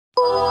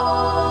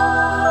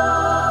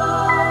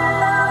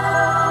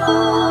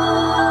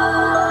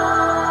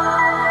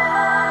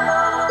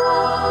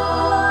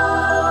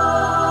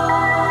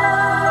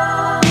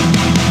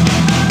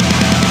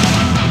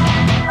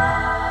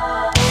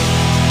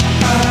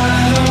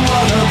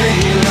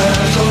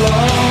so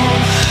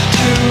long.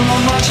 Too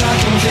much I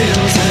can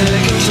feel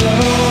taking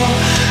slow.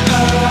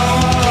 How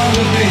long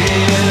will be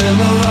in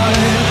the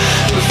light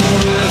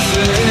before it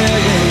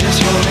fades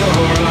from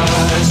your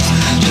eyes?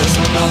 Just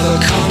another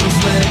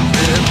conflict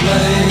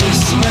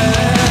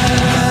replacement.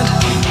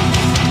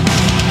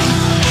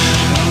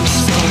 I'm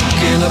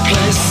stuck in a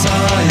place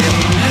I am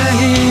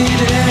hating.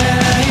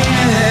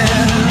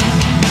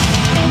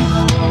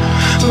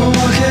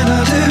 What can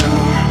I do?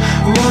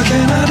 What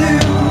can I do?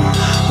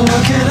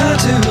 What can I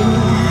do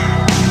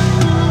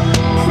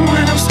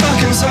when I'm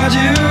stuck inside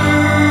you?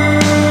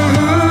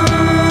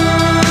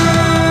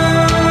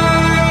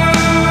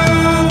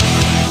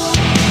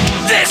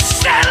 This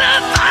cell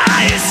of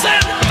ice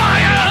and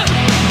fire,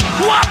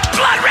 what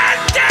blood red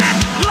death,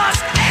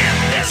 lost in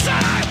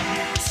desire,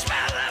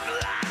 smell of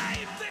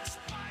life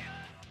expired.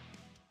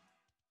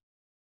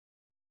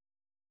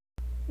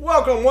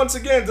 Welcome once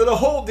again to the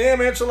Whole Damn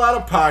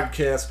Enchilada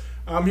Podcast.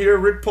 I'm here,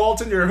 Rick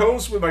Paulton, your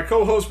host, with my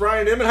co-host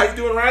Ryan Emmett. How you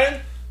doing,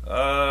 Ryan?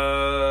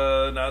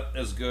 Not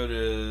as good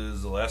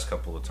as the last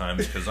couple of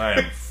times because I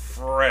am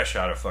fresh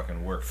out of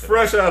fucking work today.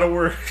 Fresh out of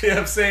work,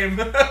 yeah, same.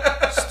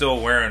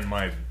 Still wearing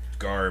my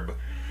garb.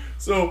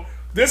 So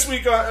this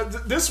week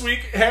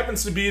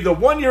happens to be the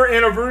 1-year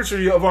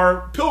anniversary of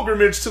our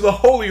pilgrimage to the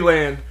Holy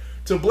Land,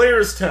 to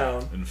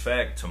Blairstown. In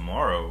fact,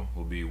 tomorrow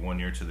will be 1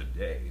 year to the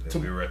day that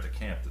we were at the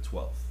camp, the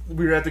 12th.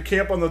 We were at the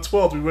camp on the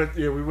 12th.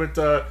 We went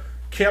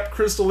Camp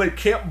Crystal Lake,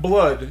 Camp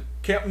Blood,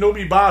 Camp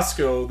Nobi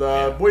Bosco,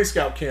 the Boy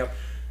Scout camp.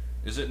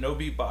 Is it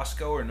Nobi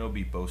Bosco or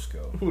Nobi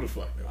Bosco? Who the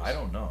fuck knows? I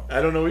don't know.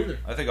 I don't know either.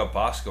 I think of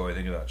Bosco, I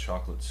think of that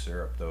chocolate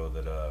syrup, though,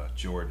 that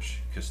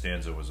George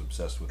Costanza was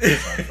obsessed with in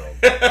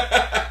Seinfeld.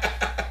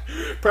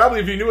 Probably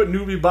if you knew what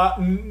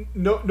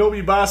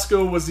Nobi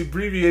Bosco was the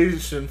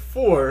abbreviation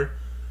for.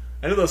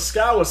 I know the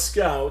Scout was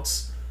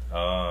Scouts.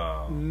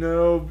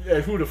 No,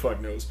 who the fuck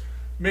knows?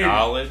 Maybe.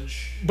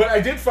 Knowledge. But I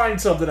did find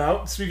something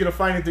out. Speaking of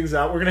finding things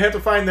out, we're going to have to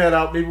find that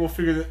out. Maybe we'll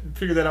figure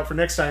that out for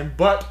next time.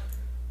 But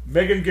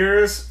Megan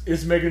Garris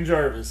is Megan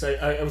Jarvis.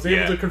 I was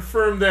able to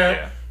confirm that.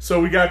 Yeah. So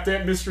we got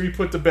that mystery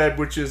put to bed,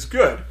 which is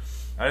good.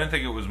 I didn't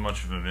think it was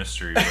much of a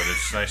mystery, but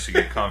it's nice to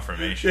get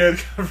confirmation. Yeah,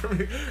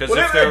 confirmation. Well,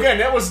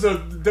 that was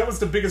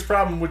the biggest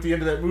problem with the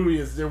end of that movie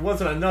is there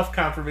wasn't enough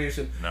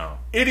confirmation. No.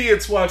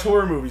 Idiots watch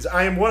horror movies.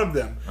 I am one of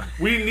them.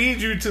 We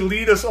need you to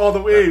lead us all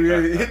the way.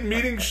 Hidden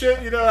meeting shit,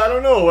 I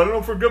don't know. I don't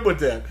know if we're good with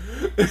that.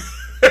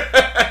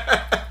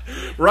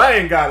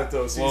 Ryan got it,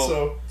 though. See,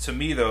 well, to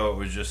me, though, it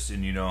was just,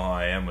 and you know how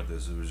I am with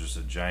this, it was just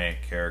a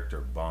giant character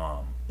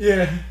bomb.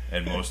 Yeah.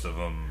 And most of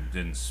them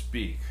didn't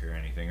speak or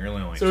anything.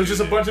 Really only so it's just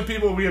a bunch of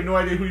people. We have no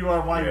idea who you are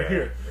and why you're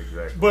here.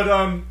 Exactly. But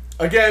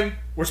again,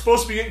 we're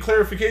supposed to be getting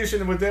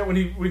clarification with that when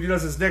he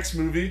does his next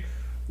movie,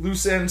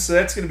 Loose Ends. So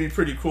that's going to be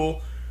pretty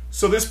cool.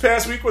 So this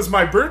past week was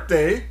my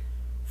birthday.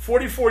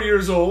 44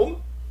 years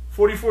old.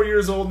 44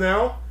 years old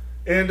now,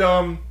 and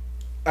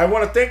I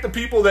want to thank the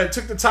people that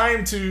took the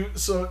time to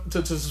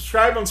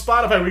subscribe on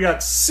Spotify. We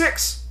got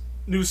 6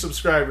 new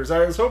subscribers.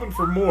 I was hoping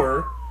for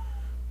more.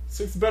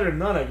 6 is better than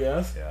none, I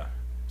guess. Yeah.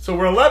 So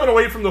we're 11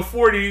 away from the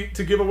 40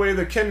 to give away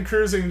the Ken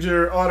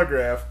Kersinger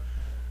autograph.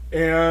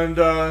 And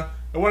I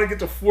want to get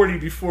to 40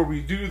 before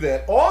we do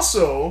that.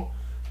 Also,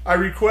 I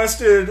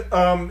requested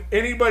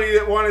anybody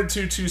that wanted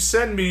to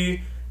send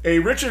me a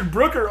Richard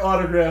Brooker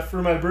autograph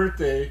for my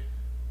birthday.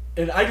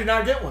 And I did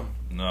not get one.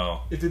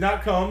 No. It did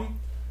not come.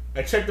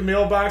 I checked the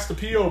mailbox, the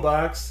P.O.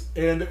 box,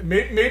 and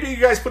maybe you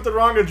guys put the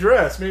wrong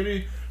address.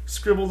 Maybe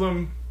scribbled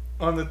them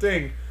on the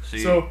thing. See,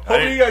 so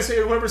hopefully you guys say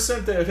whoever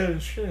sent that had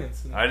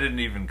insurance. I didn't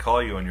even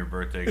call you on your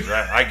birthday because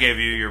I gave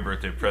you your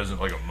birthday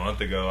present like a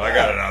month ago. I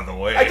got it out of the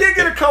way. I did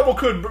get a couple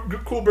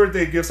cool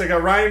birthday gifts. I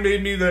got Ryan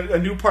made me a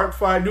new Part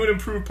 5, new and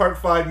improved Part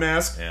 5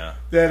 mask. Yeah.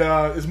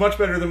 That is much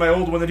better than my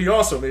old one that he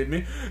also made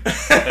me.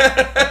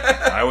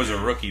 I was a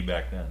rookie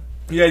back then.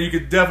 Yeah, you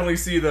could definitely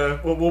see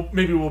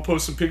maybe we'll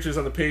post some pictures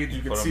on the page.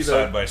 You can see the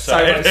side by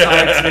side so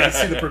you can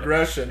see the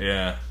progression.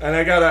 Yeah. And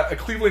I got a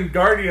Cleveland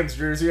Guardians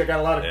jersey. I got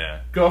a lot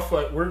of guff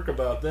at work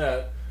about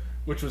that,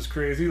 which was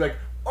crazy. Like,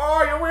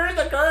 oh, you're wearing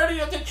the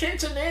Guardians and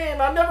change the name.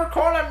 I'll never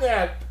call him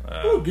that.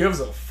 Who gives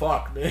a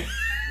fuck, man?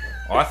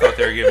 Oh, I thought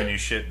they were giving you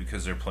shit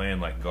because they're playing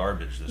like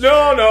garbage this year.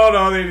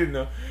 No, they didn't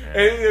know.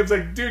 Yeah. And it was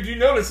like, dude, you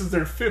know this is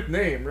their 5th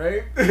name,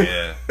 right?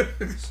 Yeah.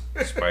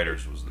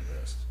 Spiders was the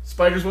best.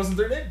 Spiders wasn't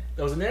their name.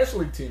 That was a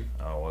National League team.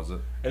 Oh, was it?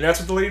 And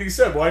that's what the lady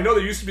said. Well, I know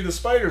there used to be the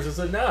Spiders. I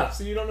said, nah,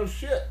 see, you don't know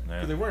shit.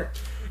 Because they weren't.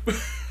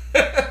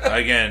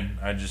 Again,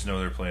 I just know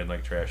they're playing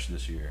like trash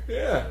this year.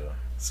 Yeah.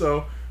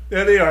 So,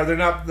 yeah, they are. They're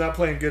not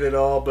playing good at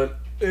all, but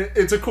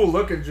it's a cool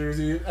looking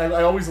jersey.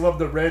 I always loved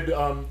the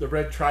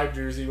red Tribe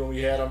jersey when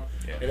we had them.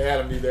 Yeah. And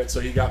Adam knew that, so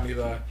he got me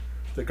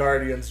the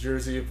Guardians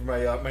jersey of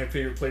my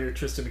favorite player,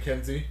 Tristan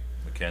McKenzie.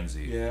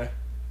 McKenzie. Yeah.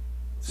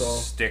 So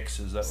Sticks,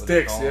 is that what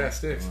they call him? Yeah,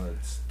 Sticks. Oh,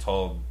 it's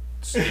tall,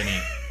 skinny.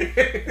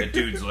 The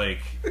dude's like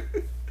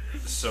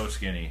so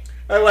skinny.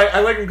 I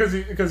like him because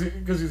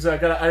he's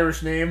got an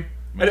Irish name.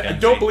 I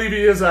don't believe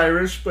he is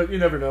Irish, but you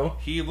never know.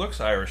 He looks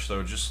Irish,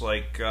 though, just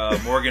like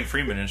Morgan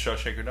Freeman in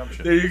Shawshank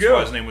Redemption. There you That's go.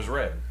 why his name was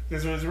Red.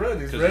 His name was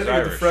Red. He's 'Cause red he's with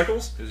the Irish.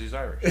 freckles. Because he's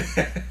Irish.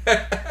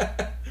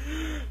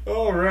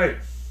 All right.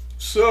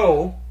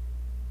 So,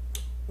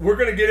 we're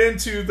going to get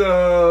into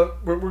the...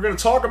 We're going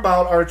to talk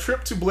about our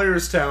trip to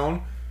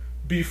Blairstown.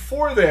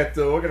 Before that,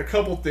 though, I got a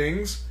couple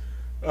things.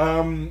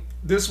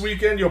 This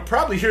weekend, you'll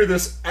probably hear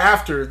this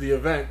after the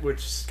event,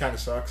 which kind of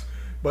sucks.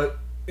 But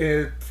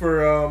there's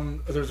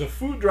a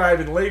food drive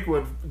in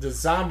Lakewood, the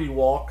zombie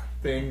walk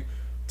thing.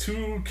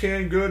 2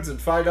 canned goods and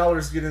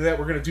 $5 to get into that.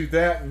 We're going to do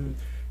that. And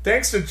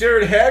thanks to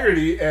Jared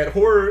Haggerty at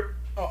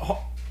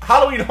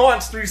Halloween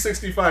Haunts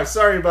 365.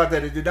 Sorry about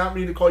that. I did not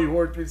mean to call you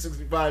Horror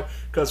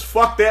 365 because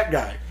fuck that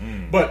guy.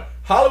 But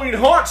Halloween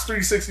Haunts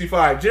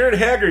 365, Jared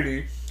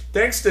Haggerty,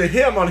 thanks to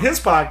him on his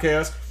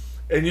podcast,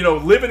 and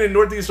living in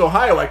Northeast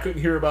Ohio, I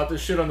couldn't hear about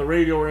this shit on the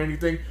radio or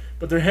anything,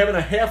 but they're having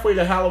a halfway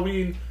to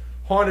Halloween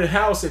haunted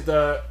house at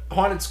the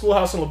Haunted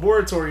Schoolhouse and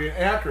Laboratory in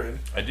Akron.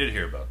 I did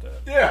hear about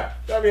that. Yeah.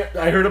 I mean,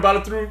 I heard about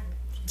it through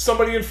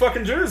somebody in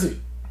fucking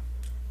Jersey.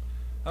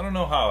 I don't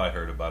know how I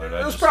heard about it.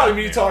 It was probably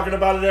me talking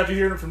about it after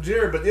hearing it from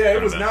Jared, but yeah,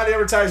 it was not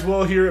advertised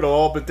well here at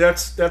all, but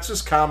that's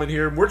just common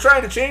here. We're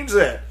trying to change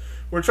that.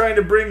 We're trying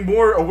to bring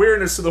more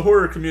awareness to the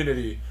horror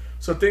community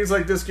so things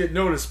like this get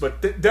noticed.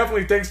 But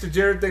definitely thanks to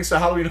Jared, thanks to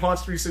Halloween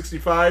Haunts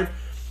 365.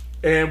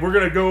 And we're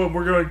going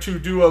to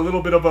do a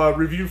little bit of a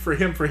review for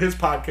him for his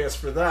podcast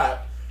for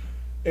that.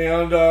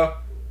 And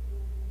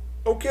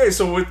okay,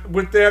 so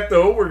with that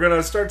though, we're going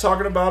to start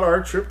talking about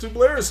our trip to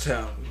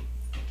Blairstown.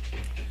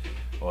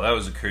 Well, that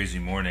was a crazy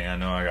morning. I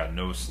know I got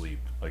no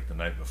sleep. Like the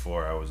night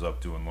before, I was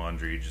up doing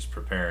laundry, just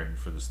preparing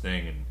for this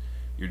thing, and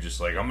you're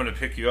just like, I'm going to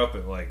pick you up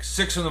at like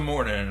 6 in the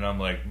morning, and I'm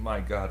like, my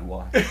God,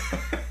 why?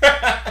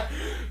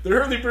 The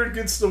early bird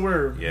gets the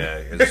worm. Yeah,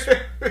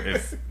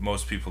 if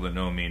most people that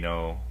know me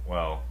know,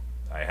 well,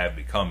 I have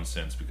become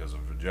since because of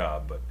a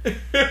job, but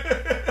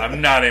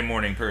I'm not a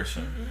morning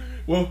person.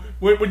 Well,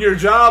 when your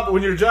job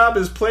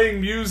is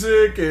playing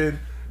music and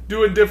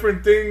doing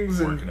different things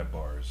and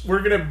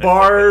working at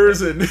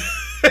bars and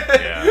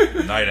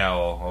yeah, night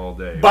owl all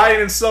day,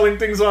 buying and selling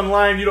things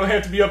online, you don't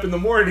have to be up in the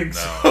morning. No.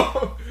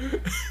 So.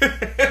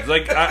 It's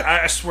like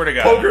I swear to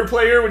God, poker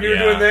player when you're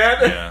doing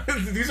that. Yeah.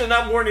 These are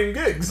not morning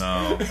gigs.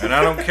 No, and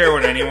I don't care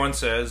what anyone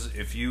says.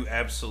 If you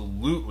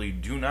absolutely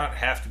do not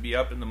have to be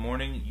up in the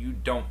morning, you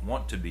don't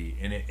want to be.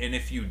 And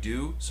if you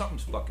do,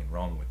 something's fucking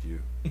wrong with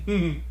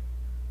you.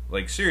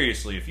 Like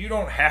seriously, if you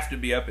don't have to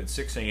be up at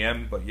 6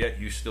 a.m. but yet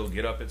you still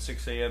get up at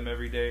 6 a.m.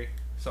 every day,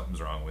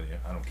 something's wrong with you.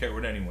 I don't care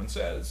what anyone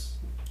says.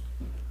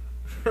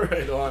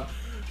 Right on.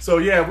 So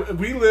yeah,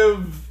 we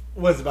live.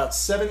 What is it, about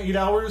 7-8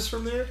 hours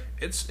from there?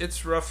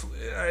 It's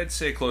roughly, I'd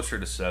say closer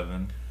to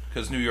 7,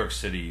 because New York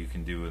City you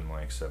can do in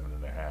like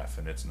 7.5,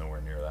 and it's nowhere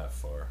near that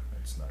far.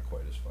 It's not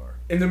quite as far.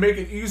 And to make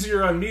it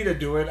easier on me to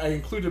do it, I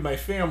included my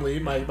family,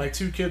 my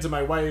 2 kids and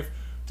my wife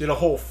did a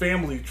whole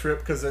family trip,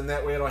 because then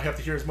that way I don't have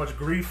to hear as much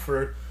grief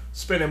for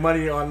spending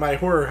money on my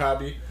horror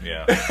hobby.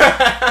 Yeah.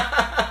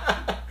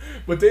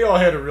 But they all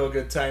had a real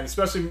good time,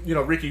 especially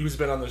Ricky, who's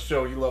been on the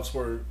show. He loves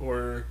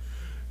horror.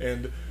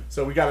 And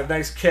so we got a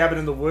nice cabin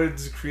in the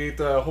woods, create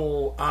the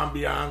whole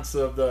ambiance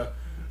of the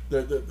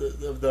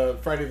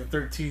Friday the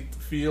 13th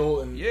feel.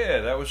 And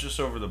yeah, that was just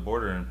over the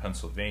border in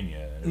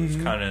Pennsylvania. It was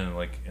kind of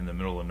like in the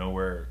middle of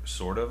nowhere,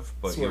 sort of,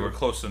 but you were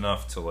close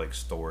enough to like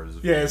stores.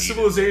 Yeah,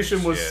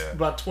 Civilization was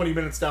about 20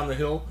 minutes down the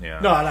hill.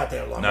 Yeah. No, not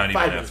that long. About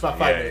 5 minutes. About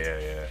 5 minutes.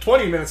 Yeah.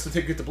 20 minutes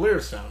to get to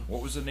Blairstown.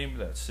 What was the name of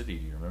that city?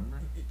 Do you remember?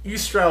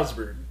 East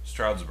Stroudsburg.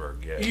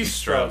 Stroudsburg, yeah. East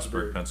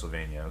Stroudsburg,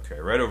 Pennsylvania. Okay,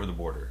 right over the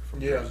border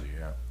from Jersey.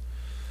 Yeah.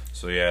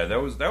 So yeah, that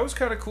was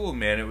kind of cool,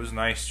 man. It was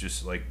nice,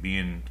 just like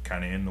being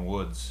kind of in the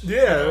woods.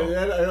 Yeah,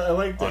 I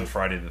like that. On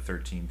Friday the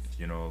 13th,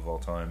 of all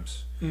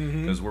times,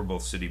 because we're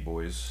both city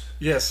boys.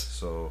 Yes.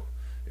 So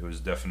it was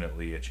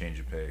definitely a change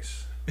of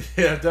pace.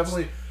 Yeah,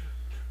 definitely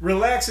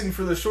relaxing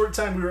for the short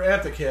time we were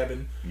at the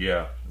cabin.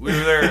 Yeah, we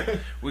were there.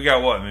 We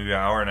got maybe an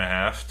hour and a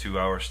half, 2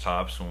 hours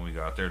tops when we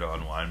got there to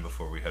unwind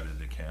before we headed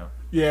to camp.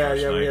 Yeah,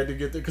 we had to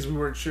get there because we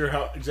weren't sure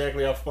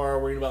exactly how far,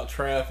 worried about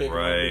traffic,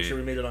 right? And make sure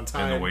we made it on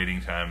time. And the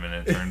waiting time, and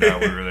it turned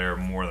out we were there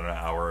more than an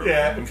hour.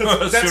 Yeah,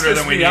 because that's sooner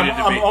than we needed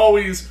to be.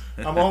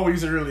 I'm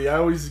always early. I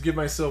always give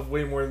myself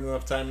way more than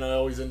enough time, and I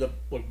always end up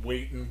like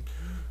waiting.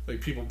 Like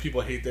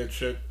people hate that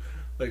shit.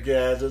 Like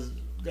I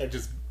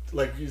just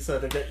like you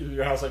said, I got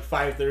your house like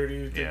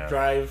 5:30 to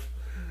drive,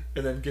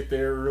 and then get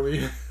there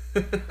early.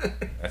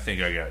 I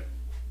think I got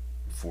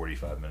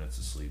 45 minutes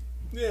of sleep.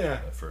 Yeah,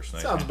 that first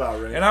night. Sounds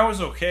about right. And I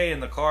was okay in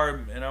the car,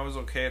 and I was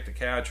okay at the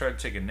cab. I tried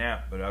to take a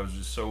nap, but I was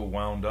just so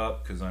wound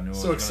up because I knew I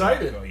was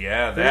excited.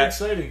 Yeah, very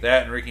exciting.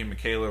 That and Ricky and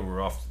Michaela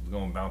were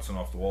bouncing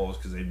off the walls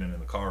because they'd been in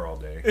the car all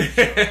day.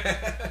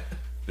 So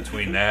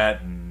between that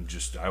and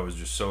I was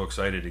just so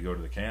excited to go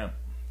to the camp.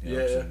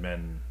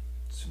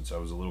 Since I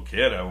was a little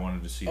kid, I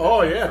wanted to see.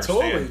 Oh yeah,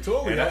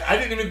 totally. I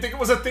didn't even think it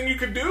was a thing you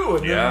could do,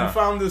 and then we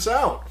found this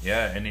out.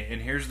 Yeah, and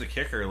here's the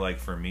kicker. Like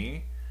for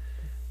me,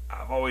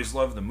 I've always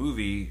loved the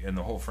movie and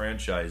the whole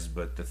franchise,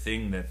 but the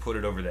thing that put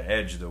it over the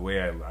edge, the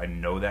way I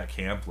know that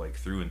camp like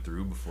through and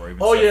through before I even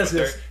set foot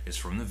there, is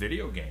from the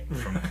video game,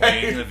 from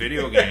playing the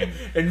video game.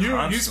 And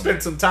you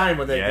spent some time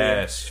with that game.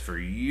 Yes, for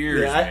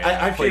years. Yeah,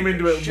 man. I came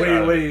into it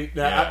way late,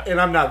 Yeah. and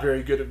I'm not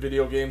very good at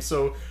video games,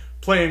 so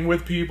playing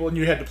with people, and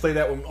you had to play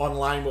that one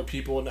online with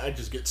people, and I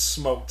just get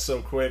smoked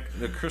so quick.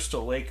 The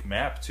Crystal Lake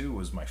map too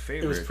was my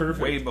favorite. It was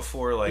perfect. Way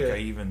before I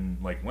even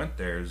went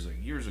there. It was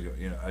years ago.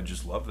 You know, I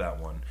just love that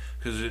one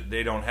because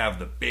they don't have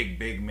the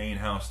big main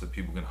house that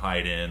people can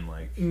hide in,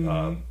 like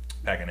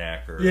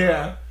Packanack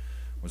or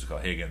what's it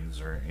called, Higgins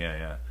or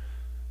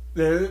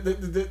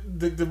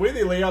The way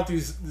they lay out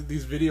these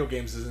video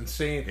games is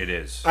insane. It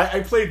is. I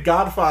played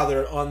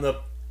Godfather on the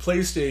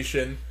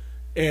PlayStation.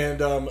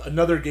 And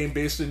another game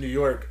based in New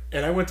York,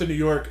 and I went to New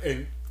York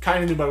and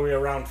kind of knew my way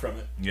around from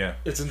it. Yeah,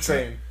 it's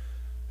insane.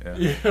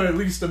 Yeah, at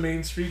least the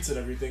main streets and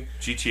everything.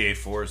 GTA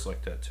 4 is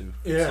like that too.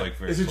 Yeah, it's like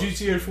very is it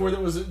GTA 4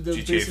 that was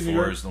GTA based in New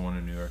 4 York? is the one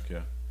in New York.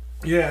 Yeah.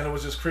 Yeah, and it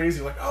was just crazy.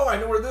 Like, oh, I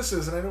know where this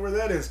is, and I know where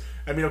that is.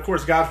 I mean, of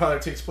course, Godfather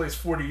takes place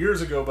 40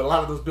 years ago, but a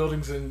lot of those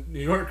buildings in New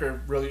York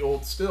are really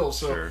old still,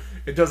 so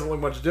it doesn't look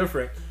much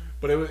different.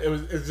 But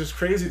it's just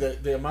crazy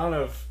that the amount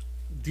of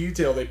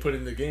detail they put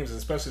in the games, and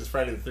especially this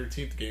Friday the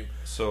 13th game.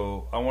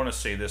 So I want to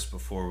say this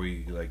before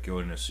we go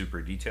into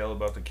super detail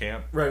about the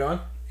camp. Right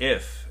on.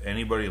 If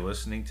anybody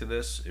listening to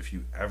this, if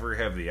you ever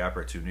have the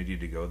opportunity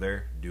to go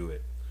there, do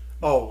it.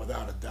 Oh,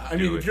 without a doubt. I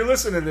mean, if you're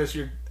listening to this,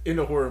 you're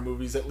into horror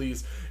movies at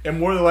least, and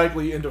more than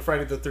likely into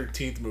Friday the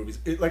 13th movies.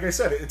 Like I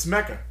said, it's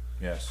Mecca.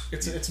 Yes,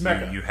 it's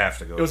Mecca. You have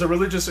to go. It was a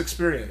religious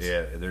experience.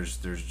 Yeah, there's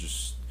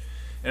just.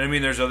 And I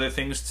mean, there's other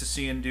things to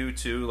see and do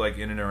too, like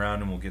in and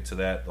around, and we'll get to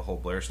that, the whole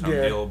Blairstown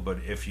deal. But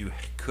if you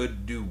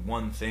could do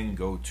one thing,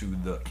 go to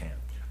the camp.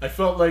 I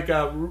felt like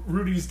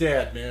Rudy's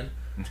dad, man.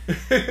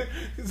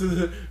 This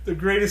is the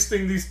greatest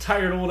thing these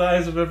tired old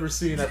eyes have ever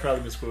seen. I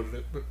probably misquoted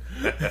it, but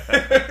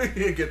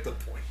you get the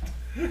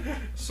point.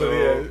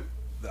 So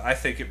I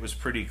think it was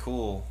pretty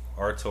cool.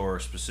 Artur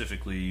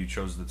specifically, you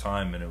chose the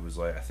time, and it was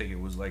I think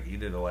it was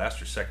either the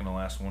last or second to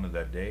last one of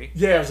that day.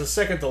 Yeah, it was the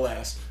second to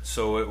last.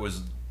 So it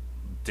was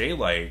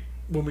daylight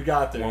when we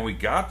got there. When we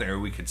got there,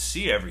 we could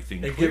see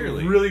everything and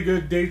clearly. Get really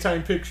good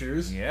daytime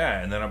pictures. Yeah,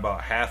 and then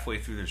about halfway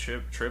through the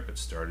trip, it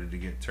started to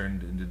get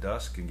turned into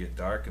dusk and get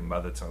dark. And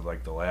by the time,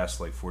 the last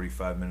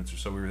 45 minutes or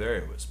so we were there,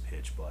 it was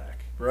pitch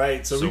black.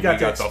 Right, so we got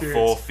the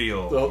full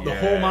feel, the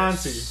whole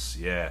Monty.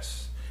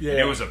 Yes. Yeah.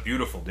 And it was a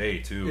beautiful day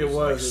too. It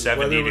was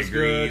 70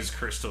 degrees,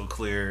 crystal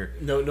clear.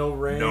 No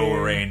rain. No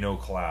rain, no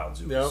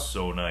clouds. It was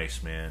so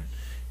nice, man.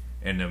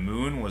 And the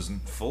moon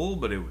wasn't full,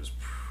 but it was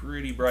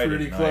pretty bright at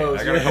night. Close.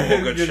 I got a couple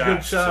of good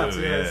shots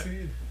too. Yeah.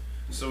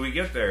 So we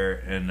get there,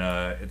 and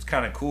it's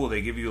kind of cool.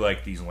 They give you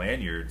these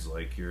lanyards,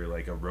 like you're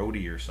like a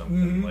roadie or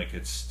something. Like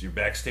it's your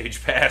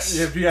backstage pass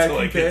to get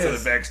to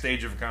the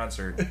backstage of a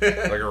concert, like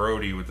a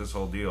roadie with this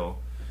whole deal.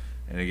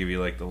 And they give you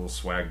the little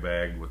swag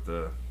bag with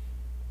the.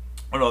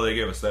 Oh no, they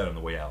gave us that on the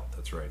way out.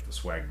 That's right, the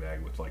swag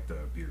bag with the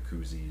beer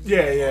koozies.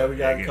 Yeah, we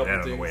got a couple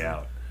that things on the way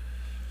out.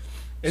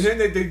 And then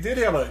they did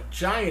have a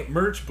giant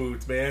merch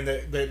booth, man.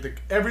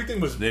 Everything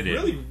was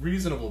really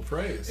reasonable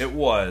price. It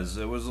was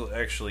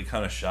actually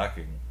kind of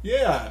shocking.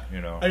 Yeah,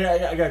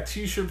 I got a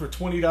T-shirt for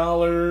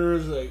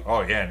 $20.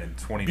 Oh yeah, and in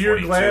 2022, beer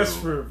glass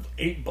for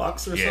 $8 or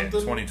something.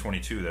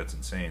 2022, that's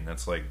insane.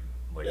 That's like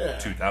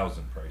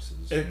 2000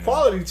 prices. And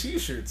quality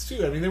T-shirts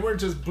too. I mean, they weren't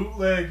just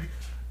bootleg.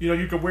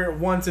 You could wear it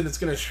once and it's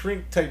gonna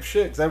shrink type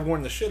shit. Because I've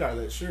worn the shit out of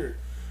that shirt.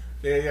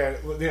 They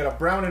had a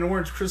brown and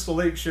orange Crystal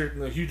Lake shirt,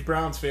 and a huge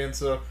Browns fan,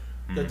 so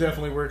that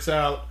definitely works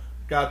out.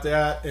 Got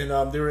that,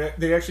 and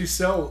they actually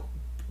sell.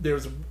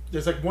 There's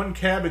one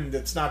cabin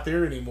that's not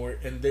there anymore,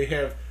 and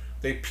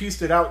they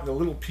pieced it out into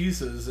little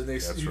pieces, and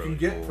you can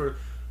get for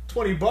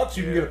 $20.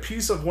 You can get a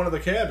piece of one of the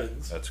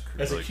cabins. That's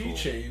as really a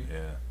keychain. Cool.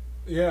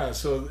 Yeah.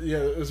 So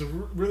it was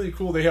really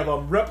cool. They have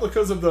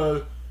replicas of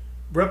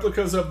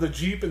the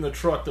Jeep and the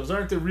truck. Those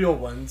aren't the real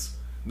ones.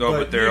 No,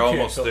 but they're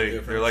almost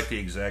they're like the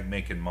exact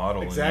make and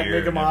model. Exact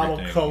make and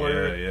model,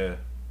 color. Yeah.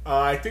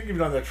 I think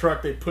even on the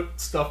truck they put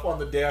stuff on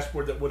the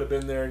dashboard that would have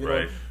been there,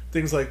 know,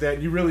 things like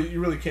that. You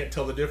really can't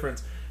tell the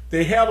difference.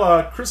 They have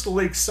a Crystal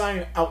Lake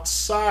sign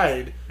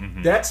outside.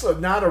 Mm-hmm. That's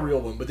not a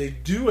real one, but they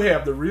do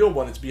have the real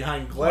one. It's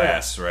behind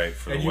glass, right?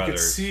 For and the you weather,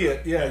 can see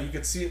it. Yeah, you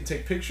can see it and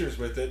take pictures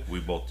with it. We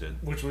both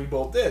did. Which we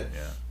both did.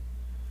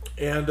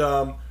 Yeah. And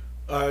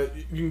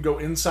you can go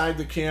inside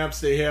the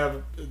camps. They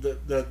have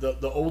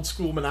the old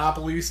school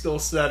Monopoly still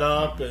set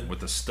up, and with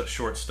the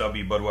short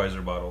stubby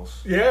Budweiser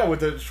bottles. Yeah, with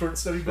the short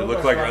stubby Budweiser. They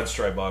look like Red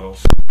Stripe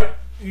bottles.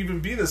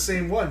 Even be the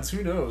same ones.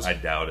 Who knows? I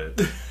doubt it.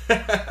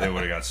 They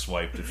would have got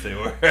swiped if they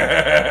were.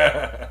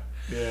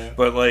 Yeah.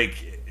 But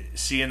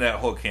seeing that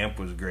whole camp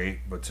was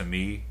great. But to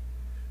me,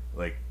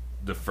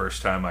 the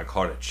first time I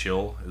caught a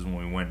chill is when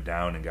we went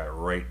down and got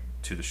right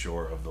to the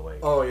shore of the lake.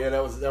 Oh yeah,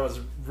 that was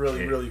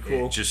really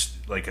cool. It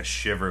just like a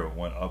shiver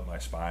went up my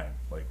spine,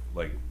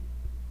 like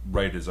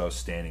right as I was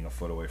standing a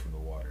foot away from the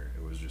water.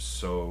 It was just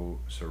so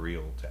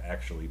surreal to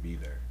actually be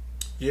there.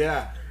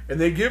 Yeah, and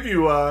they give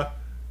you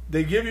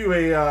they give you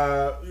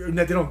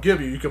they don't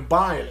give you. You can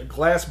buy a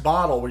glass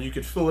bottle where you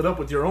could fill it up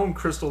with your own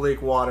Crystal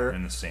Lake water.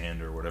 In the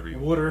sand or whatever you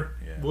water. want.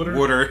 Yeah.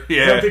 Water,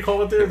 yeah. Is that what they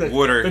call it there?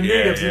 Water, the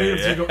natives,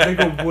 yeah. they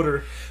go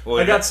water. Well,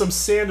 I got some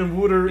sand and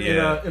water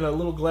Yeah. in a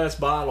little glass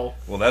bottle.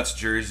 Well, that's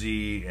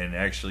Jersey, and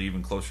actually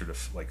even closer to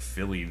like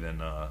Philly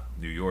than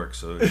New York.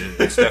 So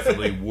it's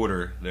definitely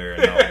water there,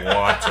 and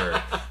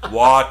not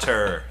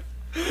water.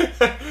 Just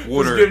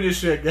giving you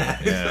shit,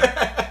 guys.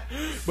 Yeah.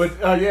 But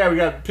we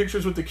got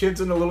pictures with the kids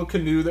in the little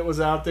canoe that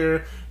was out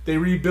there. They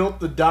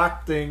rebuilt the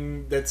dock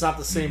thing. That's not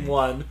the same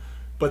one,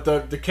 but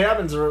the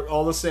cabins are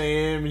all the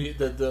same.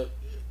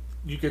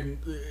 You can.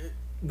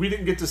 We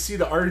didn't get to see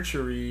the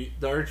archery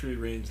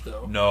range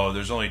though. No,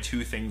 there's only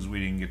two things we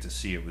didn't get to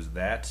see. It was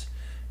that,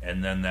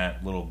 and then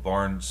that little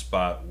barn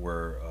spot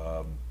where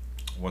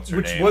what's her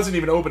name? Which wasn't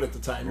even open at the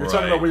time. We're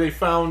talking about where they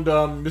found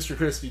Mr.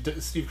 Christie,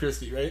 Steve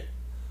Christie, right?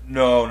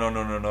 No.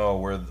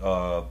 Where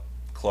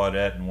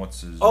Claudette and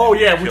what's his Oh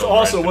name yeah, which killed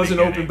also right at the wasn't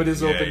beginning. open but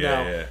is open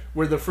now. Yeah.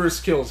 Where the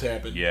first kills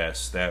happened.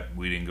 Yes, that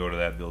we didn't go to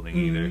that building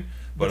either.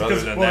 But Because,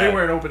 other than they that,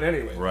 weren't open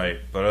anyway. right?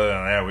 But other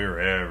than that, we were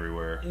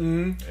everywhere.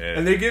 And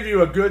they give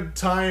you a good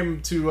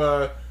time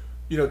to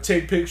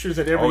take pictures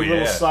at every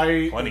little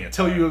site, Plenty of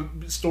tell time. you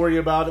a story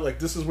about it. Like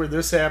this is where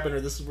this happened,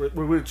 or this is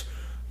where which.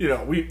 We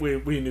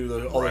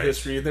knew all the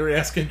history, and they were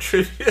asking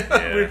trivia.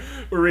 Yeah.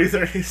 we're right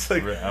there. He's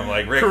like, I'm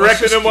like, Rick,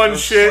 correcting him on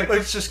shit.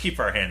 Let's just keep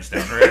our hands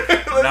down, Rick.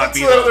 Not let's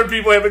be let other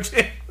people have a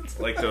chance.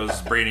 like those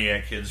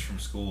brainiac kids from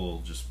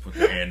school, just put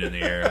their hand in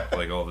the air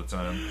like all the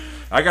time.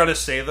 I gotta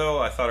say though,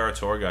 I thought our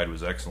tour guide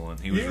was excellent.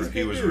 He was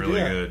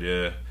really good.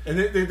 Yeah. And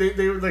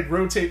they would like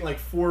rotate like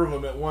 4 of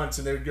them at once,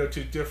 and they would go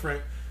to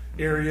different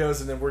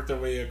areas and then work their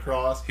way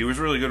across. He was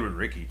really good with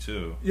Ricky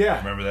too. Yeah.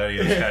 Remember that? He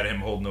just had him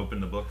holding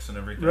open the books and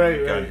everything.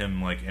 Right. Got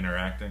him like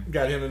interacting.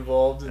 Got him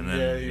involved, and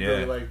then, he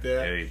really liked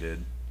that. Yeah, he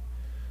did.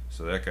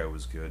 So that guy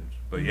was good.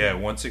 But yeah,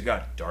 once it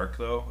got dark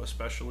though,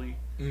 especially,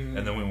 and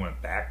then we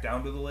went back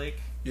down to the lake.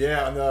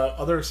 Yeah, on the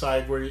other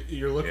side where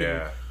you're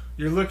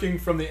looking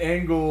from the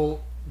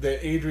angle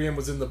that Adrian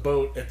was in the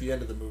boat at the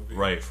end of the movie.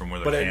 Right, from where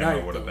the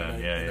camera would have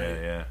been.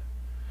 Yeah.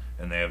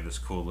 And they have this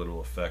cool little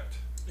effect.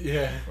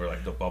 Yeah. Where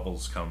like the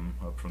bubbles come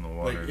up from the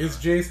water. Like, is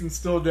Jason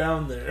still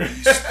down there?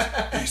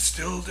 He's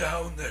still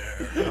down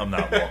there. I'm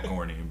not Walt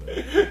Gorney, but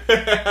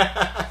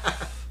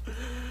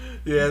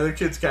yeah, the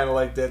kids kind of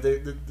like that.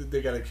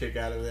 They got a kick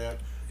out of that.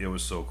 It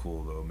was so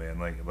cool though, man.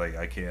 Like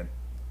I can't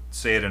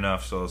say it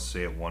enough, so I'll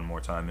say it one more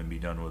time and be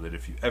done with it.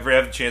 If you ever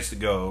have a chance to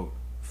go,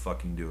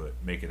 fucking do it.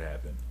 Make it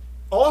happen.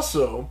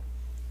 Also,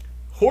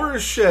 the Horror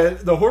Shed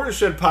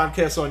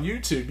podcast on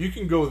YouTube. You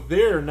can go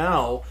there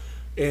now.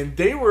 And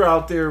they were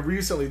out there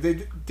recently.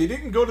 They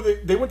didn't go to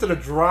they went to the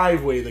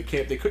driveway of the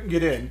camp. They couldn't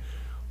get in.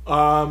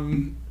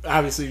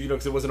 Obviously,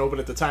 because it wasn't open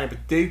at the time.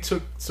 But they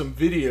took some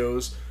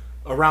videos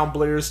around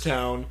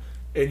Blairstown,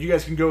 and you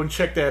guys can go and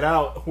check that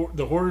out.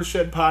 The Horror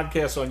Shed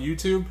podcast on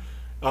YouTube.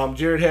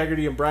 Jared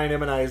Haggerty and Brian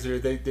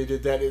Emmenizer, they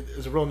did that. It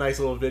was a real nice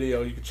little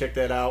video. You can check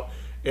that out.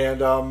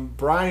 And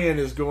Brian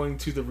is going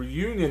to the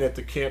reunion at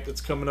the camp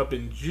that's coming up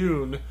in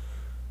June.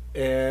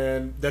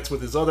 And that's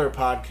with his other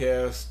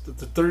podcast,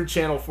 the Third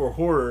Channel for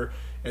Horror,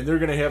 and they're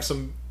going to have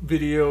some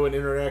video and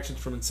interactions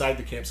from inside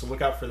the camp, so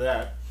look out for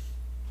that.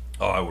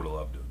 Oh, I would have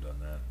loved to have done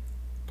that.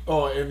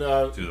 Oh, and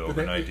do the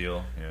overnight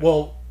deal. Yeah.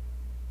 Well,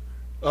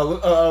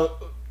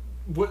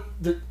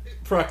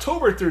 for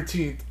October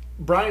 13th,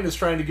 Brian is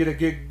trying to get a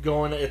gig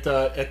going at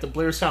the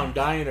Blairstown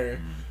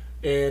Diner,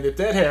 and if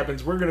that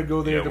happens, we're going to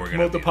go there to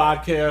promote the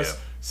podcast.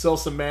 Sell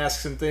some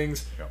masks and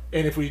things. Yep.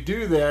 And if we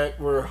do that,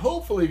 we're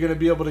hopefully going to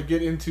be able to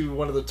get into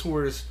one of the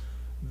tours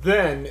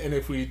then. And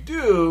if we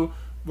do,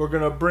 we're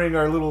going to bring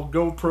our little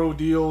GoPro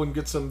deal and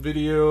get some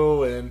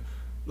video and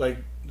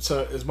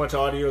as much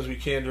audio as we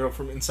can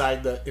from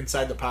inside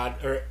the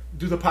pod, or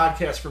do the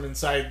podcast from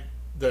inside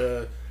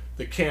the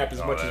camp as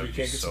much as we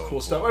can. Get some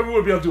cool stuff. I mean,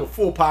 we'll be able to do a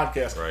full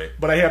podcast. Right.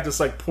 But I have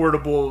this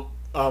portable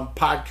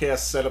podcast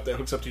setup that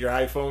hooks up to your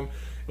iPhone,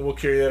 and we'll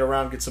carry that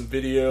around, get some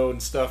video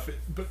and stuff.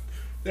 But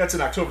that's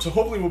in October, so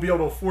hopefully we'll be able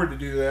to afford to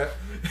do that.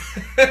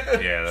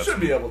 Yeah, that's should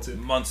be able to.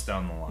 Months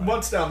down the line.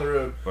 Months down the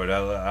road. But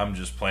I'm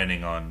just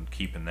planning on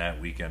keeping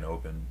that weekend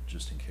open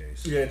just in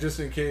case. Yeah, just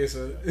in case.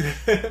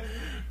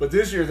 But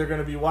this year they're going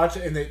to be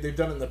watching, and they've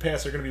done it in the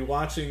past. They're going to be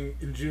watching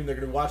in June. They're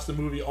going to watch the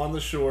movie On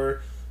the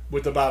Shore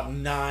with about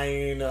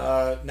nine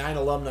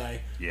alumni.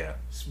 Yeah.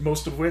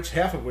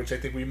 Half of which I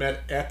think we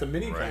met at the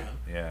mini-con. Right.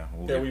 Yeah.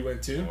 We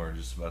went to. We're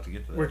just about to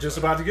get to that. We're just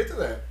about to get to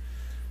that.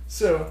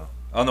 So.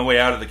 On the way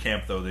out of the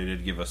camp, though, they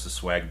did give us a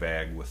swag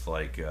bag with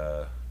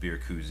beer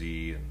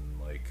koozie and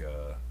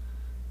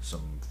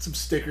some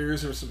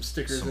stickers or some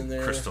stickers some in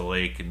there. Crystal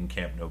Lake and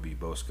Camp Nobi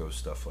Bosco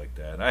stuff like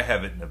that. I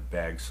have it in a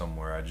bag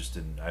somewhere. I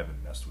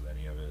haven't messed with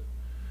any of it.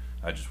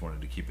 I just wanted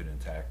to keep it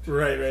intact. For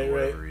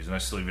whatever reason. I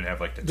still even have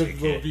the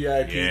ticket. Little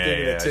VIP thing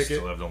and the ticket. I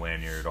still have the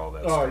lanyard, all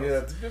that stuff. Oh, yeah.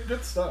 It's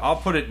good stuff. I'll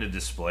put it in a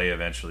display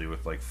eventually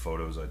with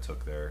photos I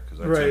took there.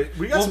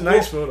 We got some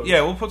nice photos.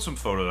 Yeah, we'll put some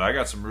photos. I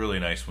got some really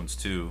nice ones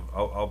too.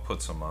 I'll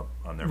put some up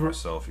on there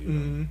myself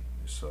even.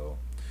 So,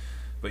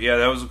 But yeah,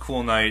 that was a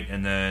cool night,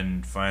 and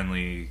then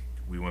finally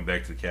we went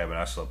back to the cabin.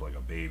 I slept like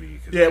a baby.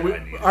 Yeah,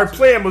 our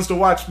plan was to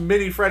watch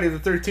mini Friday the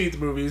 13th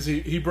movies.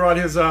 He brought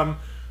his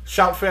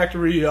Shout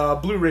Factory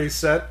Blu-ray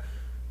set,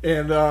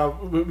 and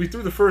we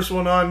threw the first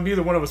one on.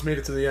 Neither one of us made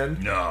it to the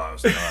end. No, I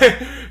was not.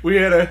 We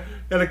had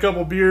a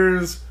couple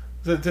beers.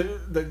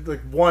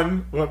 Like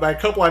one, well, by a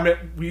couple I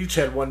meant we each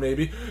had one,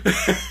 maybe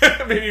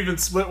maybe even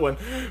split one.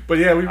 But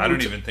yeah, I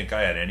don't even think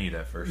I had any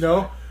that first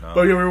no? night. No,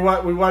 but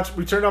yeah,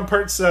 we turned on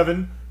part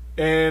 7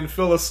 and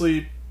fell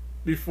asleep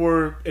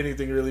before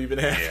anything really even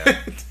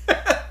happened.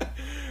 Yeah.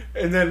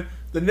 And then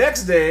the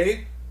next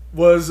day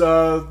was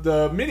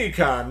the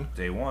mini-con.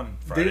 Day 1,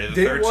 Friday the 13th.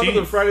 Day 1 of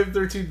the Friday the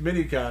 13th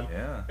mini-con.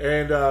 Yeah.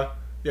 And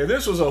yeah,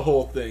 this was a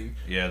whole thing.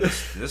 Yeah,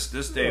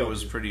 this day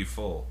was pretty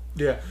full.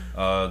 Yeah.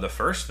 The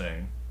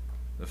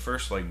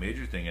first like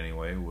major thing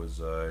anyway was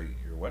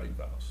your wedding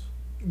vows.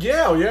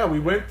 Yeah, we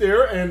went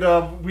there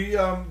and we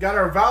got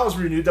our vows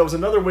renewed. That was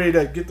another way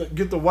to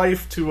get the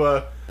wife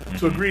to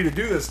agree to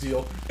do this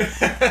deal.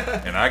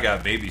 And I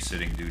got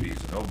babysitting duties,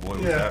 and oh boy,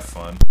 was that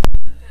fun!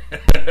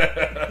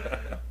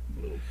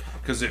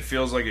 Because it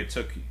feels like it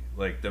took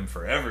like them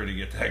forever to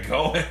get that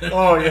going.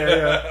 Oh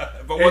yeah.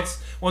 But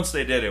once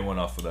they did, it went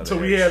off without. So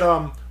we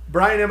had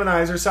Brian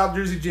Emmenizer, South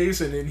Jersey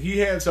Jason, and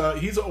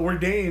he's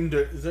ordained.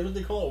 Is that what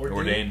they call it?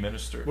 Ordained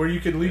minister, where you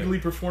can legally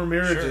perform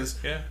marriages.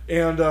 Sure.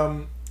 Yeah.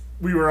 And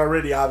we were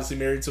already obviously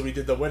married, so we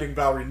did the wedding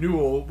vow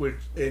renewal,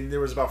 and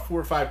there was about 4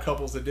 or 5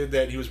 couples that did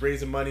that. And he was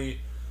raising money.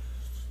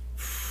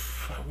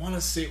 I want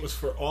to say it was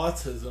for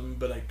autism,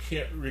 but I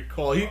can't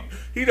recall.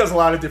 He does a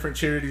lot of different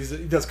charities.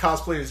 He does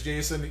cosplay as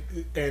Jason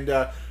and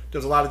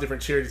does a lot of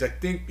different charities. I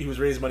think he was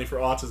raising money for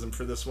autism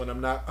for this one.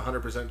 I'm not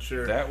 100%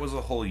 sure. That was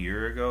a whole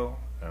year ago,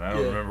 and I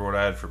don't remember what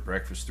I had for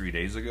breakfast 3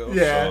 days ago.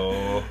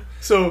 Yeah.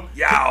 So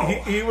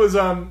he was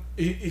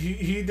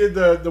he did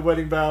the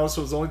wedding vows.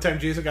 So it was the only time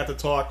Jason got to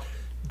talk.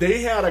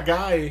 They had a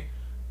guy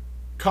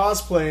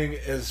cosplaying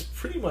as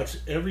pretty much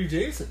every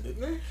Jason,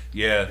 didn't they?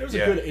 Yeah, there was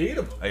a good 8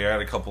 of them. I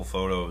got a couple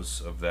photos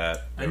of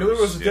that. I know there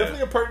was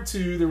definitely a part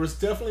 2. There was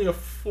definitely a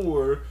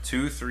 4.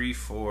 2, 3,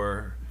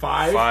 4,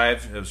 5.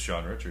 5. It was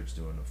Sean Richards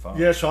doing the 5.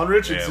 Yeah, Sean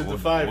Richards did the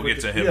 5. We'll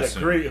get to him He had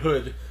soon. a great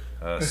hood.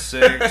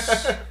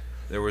 6.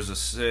 There was a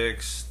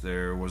 6.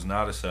 There was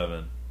not a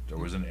 7. There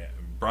was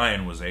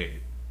Brian was 8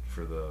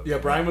 for the. Yeah,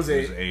 Brian was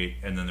 8. 8,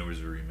 and then there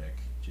was a remake.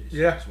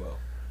 Jason as well.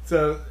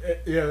 So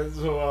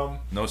so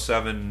no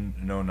 7,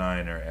 no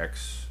 9, or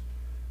X,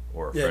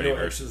 or Freddy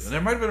versus. And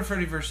there might have been a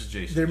Freddy versus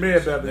Jason. There may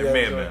have been. There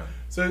may have been.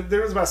 So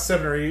there was about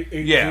 7 or 8.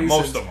 Yeah, Jasons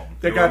most of them.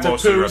 They got to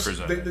pose,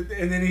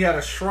 and then he had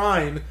a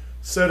shrine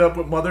set up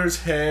with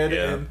Mother's head,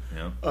 and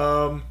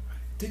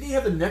didn't he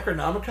have the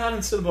Necronomicon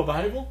instead of a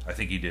Bible? I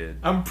think he did.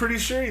 I'm pretty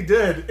sure he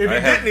did. If he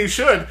didn't, he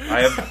should.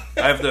 I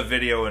have the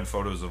video and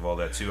photos of all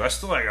that too. I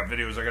got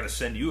videos I got to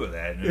send you of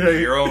that.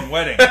 Your own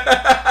wedding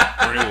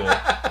renewal.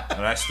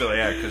 And I still,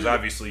 because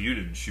obviously you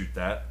didn't shoot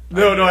that.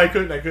 No, I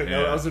couldn't.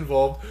 Yeah. I was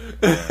involved.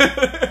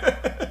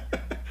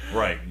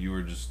 Right, you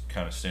were just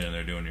kind of standing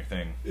there doing your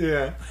thing.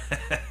 Yeah.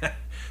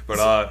 But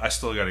I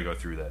still got to go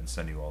through that and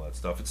send you all that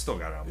stuff. It's still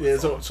got it on my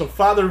phone. So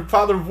Father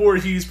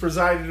Voorhees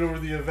presided over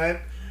the event.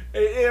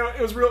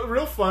 It was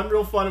real fun.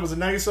 It was a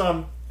nice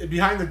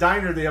behind the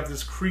diner. They have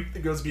this creek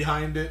that goes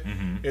behind it,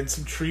 and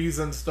some trees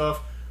and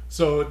stuff.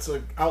 So it's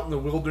like out in the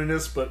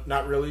wilderness, but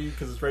not really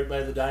because it's right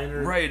by the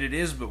diner. Right, it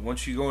is. But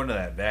once you go into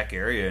that back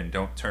area and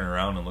don't turn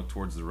around and look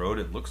towards the road,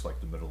 it looks like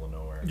the middle of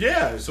nowhere.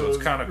 Yeah, so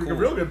it's kind of cool.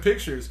 Real good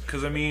pictures.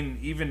 Because I mean,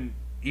 even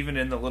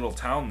in the little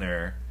town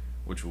there,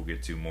 which we'll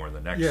get to more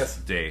the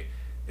next day.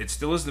 It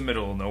still is the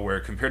middle of nowhere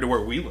compared to where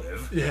we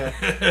live. Yeah.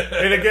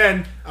 And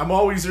again, I'm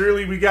always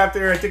early. We got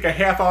there, I think, a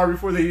half hour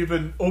before they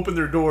even opened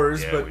their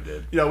doors. Yeah, but, we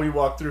did. We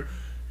walked through.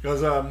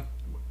 Because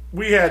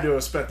we had to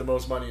have spent the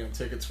most money on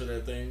tickets for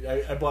that thing.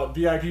 I bought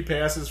VIP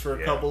passes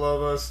for a couple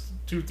of us,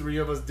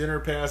 2-3 of us, dinner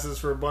passes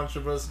for a bunch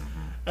of us.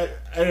 I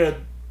had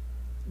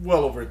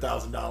well over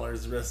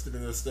 $1,000 invested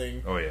in this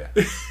thing. Oh, yeah.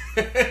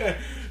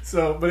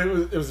 So, but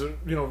it was a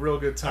real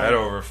good time. I had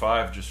over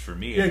 5 just for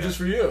me. Yeah, just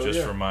for you.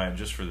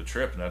 Just for the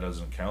trip, and that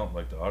doesn't count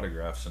like the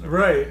autographs and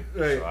everything.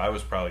 Right. So I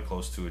was probably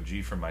close to a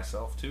G for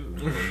myself too,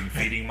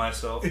 feeding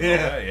myself. And yeah. All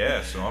that.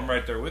 Yeah. So I'm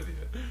right there with you.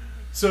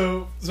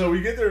 So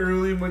we get there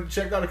early and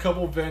checked out a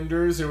couple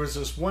vendors. There was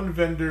this one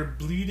vendor,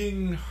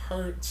 Bleeding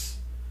Hearts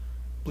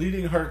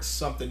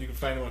something. You can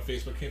find them on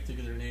Facebook. Can't think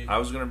of their name. I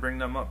was gonna bring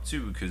them up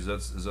too because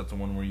is that the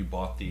one where you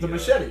bought the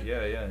machete?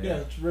 Yeah.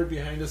 It's right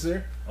behind us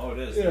there. Oh, it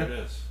is. Yeah. It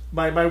is.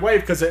 My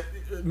wife, because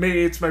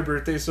it's my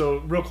birthday, so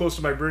real close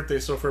to my birthday.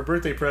 So for a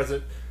birthday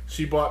present,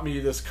 she bought me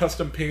this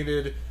custom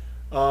painted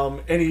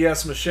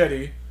NES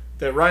machete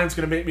that Ryan's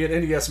going to make me an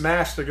NES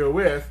mash to go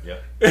with. Yeah.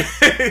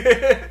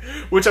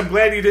 Which I'm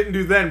glad he didn't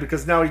do then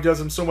because now he does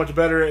them so much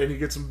better and he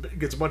gets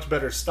much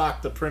better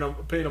stock to paint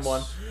them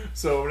on.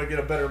 So I'm going to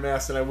get a better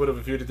mask than I would have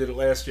if he would have did it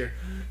last year.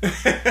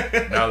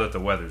 Now that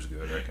the weather's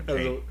good, I can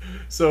paint.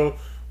 So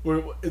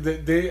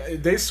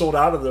they sold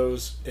out of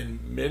those in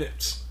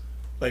minutes.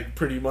 Like,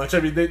 pretty much. I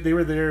mean, they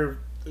were there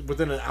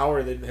within an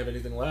hour. They didn't have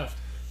anything left.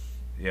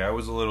 Yeah, I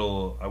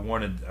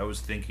was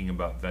thinking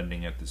about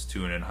vending at this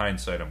too, and in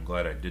hindsight, I'm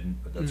glad I didn't,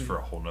 but that's for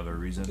a whole nother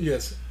reason.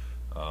 Yes.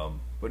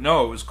 But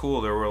no, it was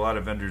cool. There were a lot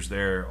of vendors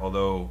there,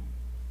 although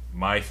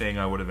my thing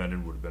I would have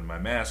vended would have been my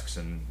masks,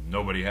 and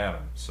nobody had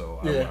them, so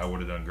I would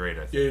have done great,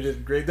 I think. Yeah, you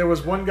did great. There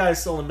was one guy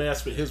selling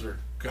masks, but his were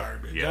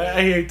garbage. Yeah.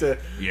 I hate to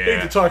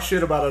talk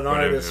shit about an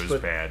artist, it was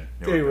but bad.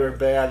 They were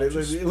bad.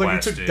 Like we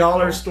took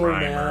dollar store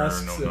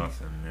masks.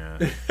 Nothing,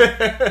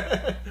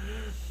 yeah.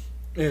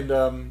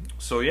 And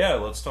so yeah,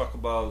 let's talk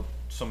about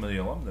some of the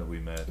alum that we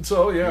met.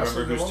 So yeah, you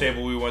remember whose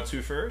table we went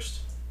to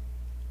first?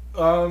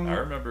 I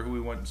remember who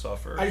we went and saw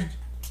first. I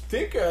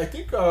think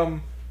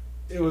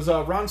it was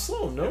Ron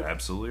Sloan. No, You're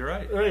absolutely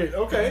right. Right.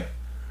 Okay. Yeah.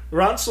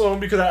 Ron Sloan,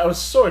 because I was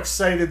so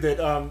excited that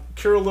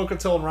Carol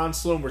Locatel and Ron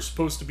Sloan were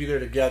supposed to be there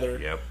together.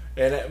 Yep.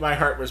 And my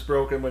heart was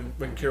broken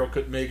when Carol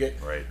couldn't make it.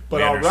 Right.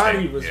 But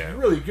Ronnie was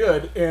really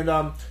good,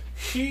 and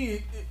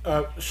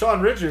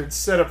Sean Richards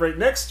sat up right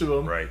next to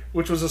him, right,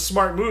 which was a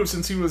smart move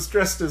since he was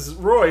dressed as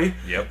Roy.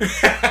 Yep.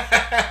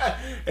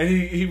 And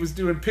he was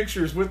doing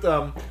pictures with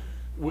Ron,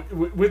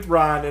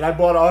 and I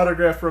bought an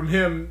autograph from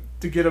him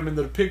to get him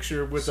into the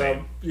picture with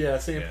same.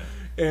 Same.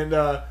 And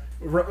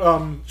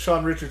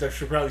Sean Richards, I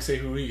should probably say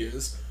who he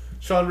is.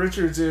 Sean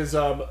Richards is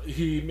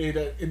he made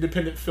an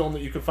independent film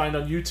that you can find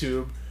on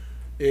YouTube.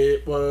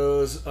 It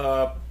was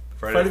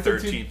Friday the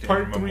 13th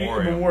Part 3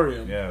 in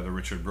Memoriam. Yeah, the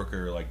Richard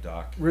Brooker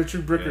doc.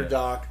 Richard Brooker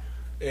doc.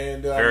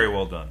 And very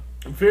well done.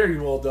 Very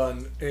well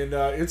done. And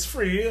it's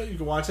free. You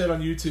can watch that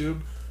on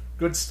YouTube.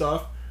 Good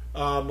stuff.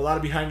 A lot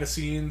of behind the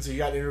scenes. You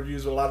got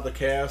interviews with a lot of the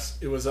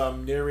cast. It was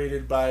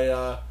narrated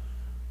by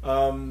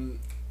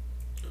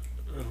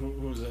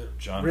who's it?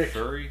 John Rick.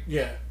 Furry?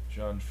 Yeah.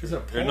 John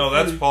Furry. Paul No,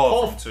 that's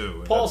Paul from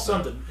 2. Paul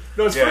something.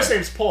 No, his first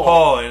name's Paul.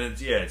 Paul, and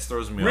it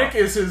throws me Rick off.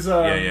 is his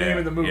name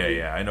in the movie.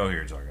 Yeah, I know who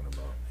you're talking about.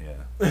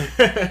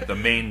 Yeah. The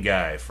main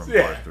guy from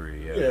Part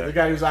 3. Yeah, the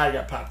guy whose eye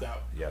got popped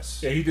out.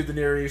 Yes. Yeah, he did the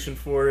narration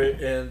for it,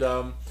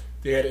 and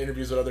they had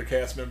interviews with other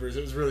cast members.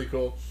 It was really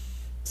cool.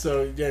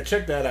 So, yeah,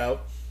 check that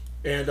out.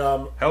 And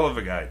hell of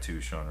a guy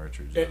too, Sean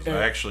Richards. I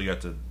actually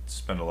got to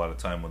spend a lot of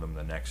time with him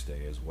the next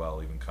day as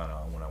well, even kind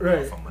of when I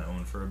went off on my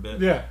own for a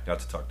bit. Yeah, got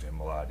to talk to him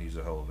a lot. He's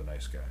a hell of a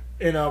nice guy.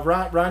 And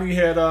Ronnie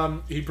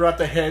had he brought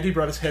the head. He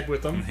brought his head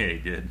with him. Yeah, he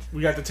did.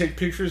 We got to take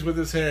pictures with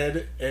his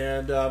head,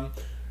 and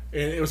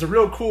it was a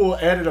real cool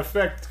added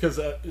effect because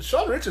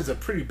Sean Richards is a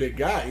pretty big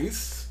guy.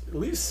 He's at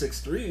least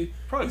 6'3".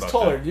 Probably he's about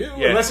taller that. than you,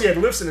 Yeah, unless he had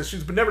lifts in his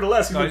shoes. But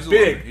nevertheless, he was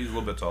big. He's a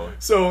little bit taller.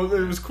 So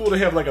it was cool to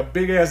have like a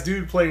big ass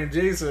dude playing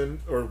Jason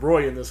or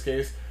Roy in this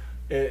case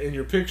in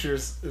your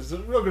pictures. It was a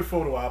real good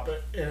photo op.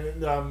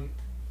 And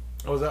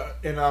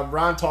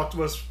Ron talked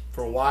to us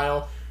for a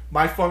while.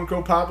 My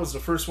Funko Pop was the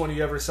first one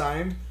he ever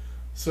signed,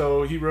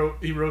 so he wrote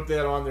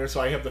that on there.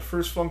 So I have the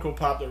first Funko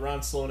Pop that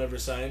Ron Sloan ever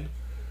signed.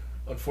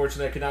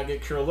 Unfortunately, I could not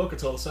get Carol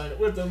Locatel to sign it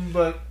with him,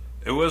 but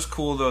it was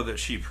cool though that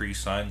she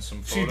pre-signed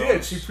some photos. She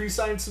did. She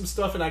pre-signed some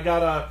stuff, and I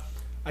got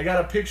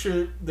a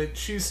picture that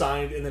she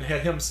signed, and then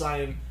had him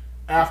sign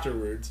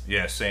afterwards.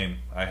 Yeah, same.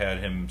 I had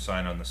him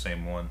sign on the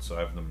same one, so I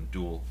have them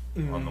dual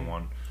on the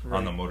one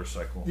on the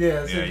motorcycle.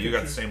 Yeah, you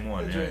got the same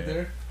one. It's yeah, right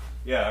there.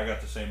 Yeah, I got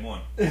the same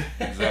one.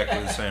 Exactly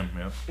the same.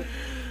 Yeah.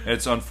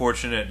 It's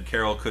unfortunate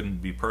Carol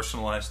couldn't be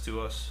personalized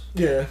to us.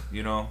 Yeah.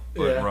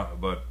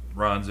 But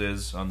Ron's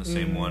is on the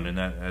same one, and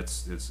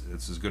it's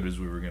as good as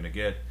we were going to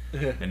get.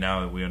 And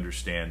now that we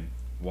understand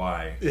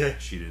why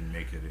she didn't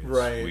make it,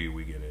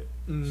 we get it.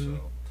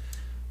 So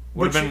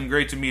would have been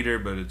great to meet her,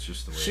 but it's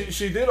just the way.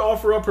 She did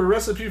offer up her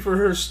recipe for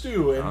her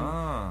stew,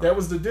 and that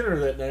was the dinner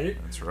that night.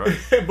 That's right.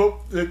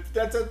 But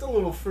that's a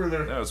little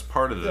further. That was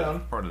part of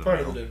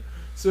the dinner.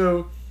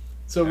 So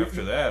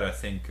after that, I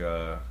think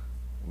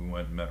we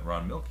went and met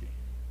Ron Milkey.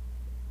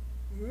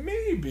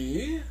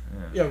 Maybe.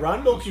 Yeah,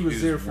 Ron Milkey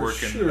was there for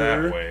sure.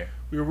 That way.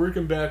 We were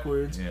working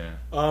backwards. Yeah.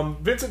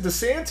 Vincent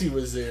DeSanti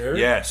was there.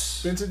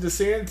 Yes. Vincent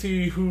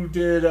DeSanti, who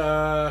did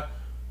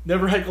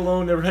Never Hike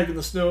Alone, Never Hike in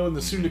the Snow, and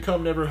the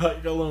soon-to-come Never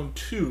Hike Alone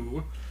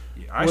 2,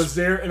 was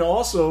there. And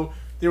also,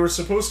 there were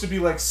supposed to be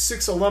like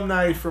 6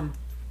 alumni from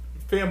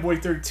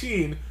Fanboy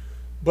 13,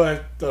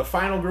 but the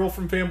final girl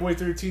from Fanboy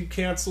 13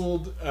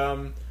 canceled.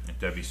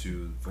 Debbie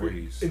Sue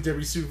Voorhees. And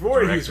Debbie Sue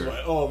Voorhees.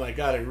 Oh my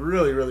god, I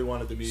really, really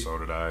wanted to meet. So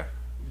did I.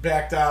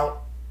 Backed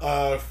out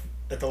at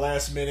the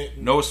last minute.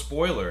 No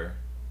spoiler,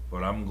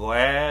 but I'm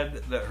glad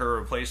that her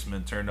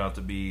replacement turned out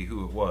to be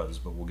who it was,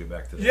 but we'll get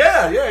back to that.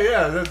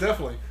 Yeah,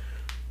 definitely.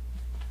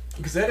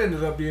 Because that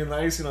ended up being the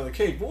icing on the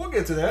cake, but we'll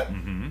get to that.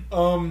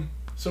 Mm-hmm.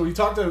 So we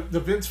talked to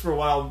Vince for a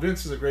while, and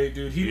Vince is a great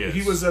dude.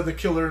 He was the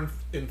killer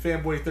in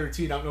Fanboy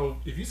 13. I don't know,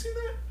 have you seen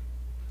that?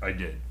 I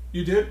did.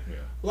 You did? Yeah.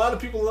 A lot of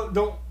people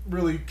don't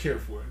really care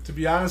for it. To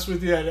be honest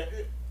with you,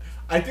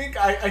 I think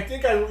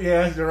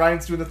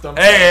Ryan's doing a thumbs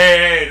up.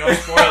 Hey, no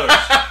spoilers.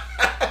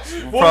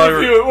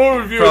 We'll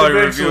review it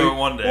eventually. Review it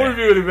one day. We'll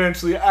review it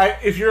eventually.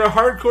 If you're a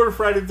hardcore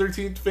Friday the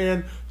 13th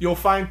fan, you'll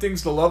find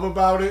things to love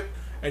about it,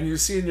 and you're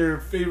seeing your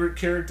favorite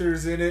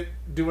characters in it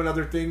doing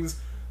other things,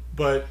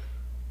 but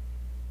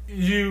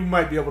you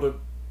might be able to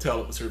tell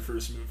it was her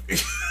first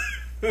movie.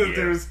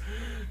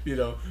 you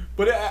know.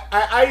 But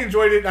I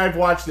enjoyed it, and I've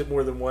watched it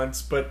more than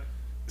once. But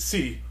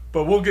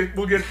we'll get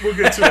to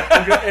it.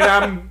 And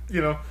I'm,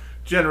 you know,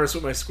 generous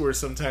with my scores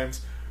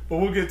sometimes. But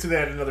we'll get to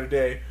that another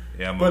day.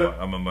 Yeah,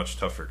 I'm a much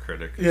tougher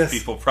critic. Yes.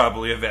 People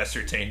probably have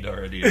ascertained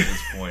already at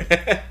this point.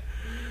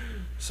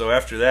 So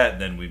after that,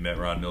 then we met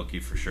Ron Milkey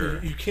for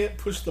sure. You can't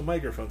push the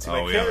microphone. See,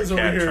 Oh, my yeah, cat is the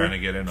over cat here trying to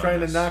get in on trying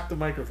to this. knock the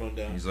microphone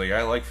down. He's like,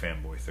 I like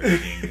Fanboy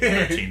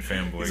 13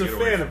 Fanboy. He's a Get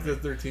away fan from of me. the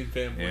 13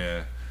 Fanboy.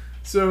 Yeah.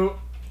 So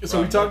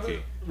Ron we talked.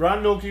 Milkey.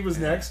 Ron Milkey was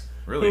next.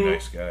 Really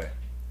nice guy.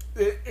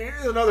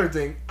 Here's another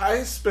thing.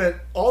 I spent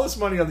all this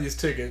money on these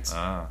tickets.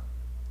 Horror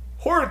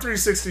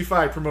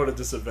 365 promoted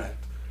this event,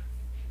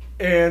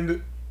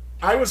 and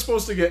I was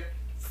supposed to get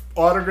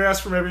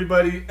autographs from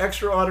everybody,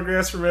 extra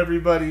autographs from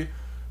everybody.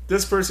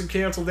 This person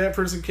canceled, that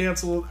person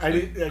canceled. I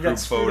got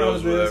screwed out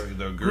of this.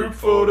 The group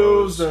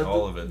photos,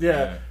 all of it.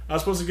 Yeah. I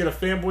was supposed to get a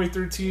Fanboy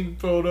 13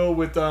 photo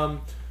with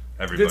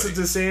Vincent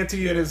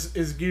DeSanti and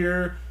his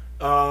gear.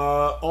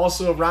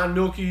 Also, Ron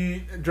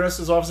Milkey dressed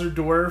as Officer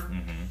Dorff.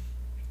 Mm-hmm.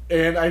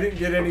 And I didn't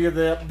get any of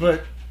that,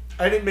 but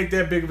I didn't make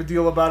that big of a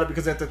deal about it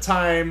because at the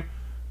time,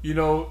 you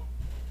know,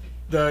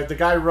 the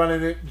guy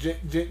running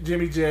it,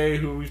 Jimmy J,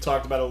 who we've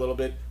talked about a little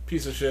bit,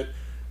 piece of shit.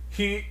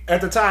 He,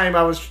 at the time,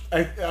 I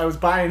was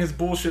buying his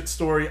bullshit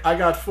story. I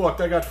got fucked.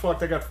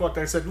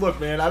 I said, look,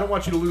 man, I don't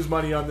want you to lose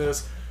money on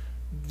this.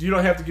 You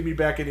don't have to give me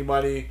back any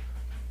money.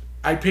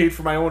 I paid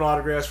for my own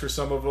autographs for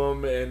some of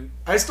them, and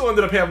I still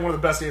ended up having one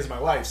of the best days of my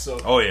life.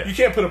 So you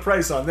can't put a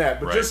price on that.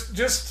 But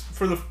just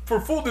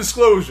for full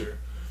disclosure,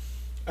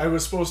 I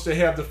was supposed to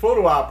have the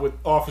photo op with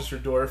Officer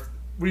Dorff.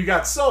 We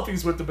got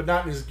selfies with him, but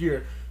not in his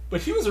gear.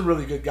 But he was a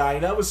really good guy,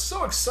 and I was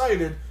so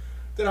excited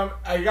that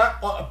I got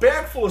a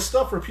bag full of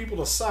stuff for people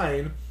to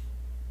sign,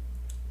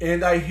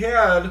 and I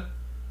had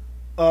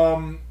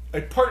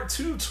a Part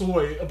 2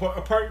 toy, a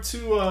Part 2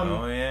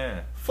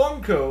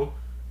 Funko,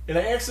 and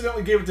I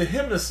accidentally gave it to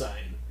him to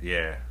sign.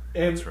 Yeah,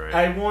 and that's right.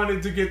 I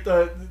wanted to get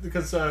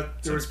because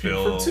there was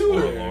people Bill from 2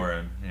 or there.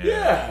 Lauren.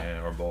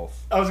 Yeah, or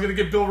both. I was going to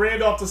get Bill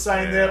Randolph to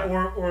sign that,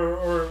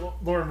 or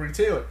Lauren Marie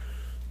Taylor.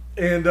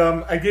 And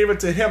I gave it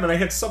to him, and I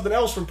had something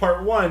else from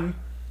Part 1.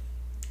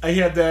 I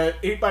had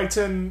that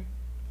 8x10.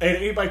 I had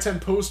an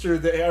 8x10 poster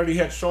that already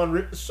had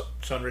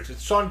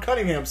Sean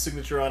Cunningham's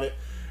signature on it,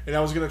 and I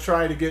was going to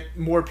try to get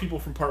more people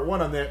from Part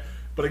 1 on that.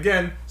 But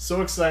again,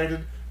 so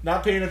excited,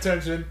 not paying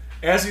attention.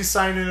 As he's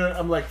signing it,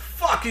 I'm like,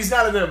 fuck, he's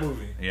not in that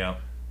movie. Yeah.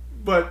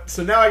 But,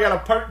 so now I got a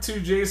Part 2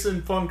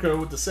 Jason Funko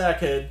with the sack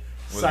head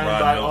signed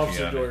Ron by Milkey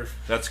Officer Dorff.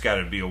 That's got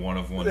to be a one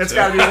of one. That's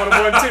got to be a one of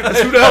one, too,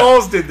 because who the hell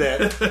else did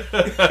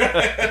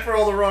that? For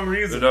all the wrong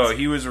reasons. But no,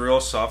 he was a real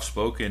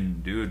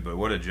soft-spoken dude, but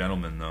what a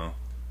gentleman, though.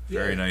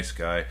 Very nice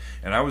guy.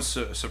 And I was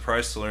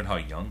surprised to learn how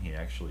young he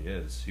actually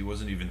is. He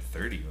wasn't even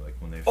 30 like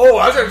when they... Oh,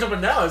 I was talking about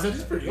now.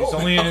 He's pretty old. He's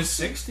only in his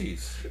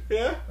 60s.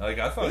 Yeah? Like,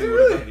 I thought Is he he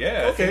would have really? been...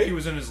 Yeah, Okay. I think he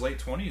was in his late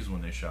 20s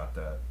when they shot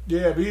that.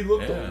 Yeah, but he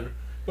looked older.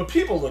 But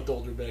people looked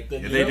older back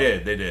then. Yeah, they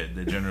did.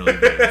 They generally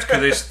did. It's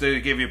because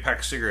they gave you a pack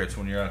of cigarettes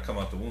when you're come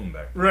out the womb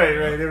back then. Right.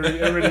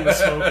 Everybody was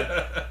smoking.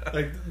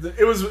 Like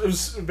it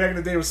was back in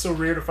the day. It was so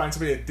rare to find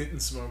somebody that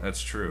didn't smoke.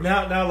 That's true.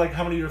 Now, like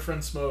how many of your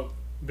friends smoke?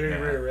 Very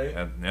rare,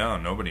 right? No,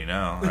 nobody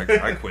now.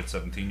 I quit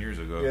 17 years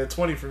ago. Yeah,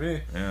 20 for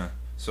me. Yeah.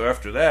 So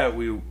after that,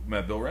 we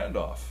met Bill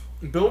Randolph.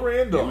 Bill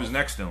Randolph. He was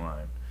next in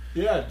line.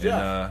 Yeah,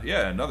 Jeff. And,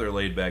 another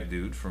laid back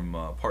dude from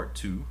Part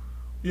 2.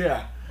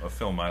 Yeah. A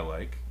film I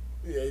like.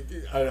 Yeah,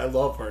 I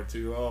love Part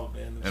 2. Oh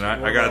man. And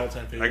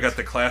I got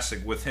the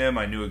classic with him.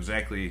 I knew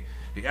exactly.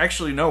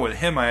 Actually, no, with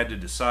him I had to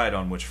decide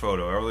on which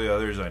photo. All the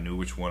others I knew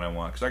which one I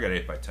want because I got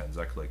 8x10s.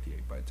 I collect the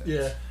 8x10s.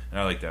 Yeah. And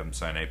I like to have him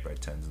sign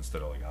 8x10s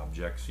instead of like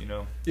objects, you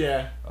know.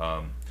 Yeah.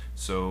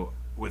 So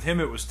with him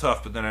it was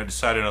tough, but then I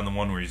decided on the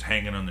one where he's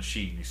hanging on the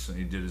sheet.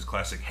 He did his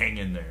classic hang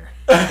in there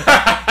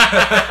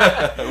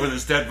with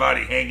his dead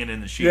body hanging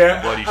in the sheet.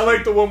 Yeah, bloody I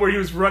like the one where he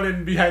was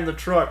running behind the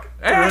truck.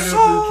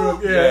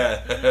 Asshole!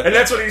 Yeah. And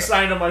that's what he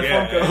signed on my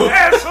Funko.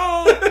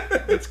 Asshole!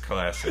 That's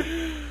classic.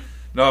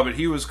 No, but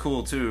he was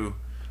cool too.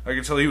 I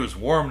could tell he was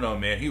warm though,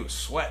 man. He was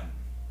sweating.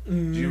 Do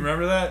you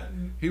remember that?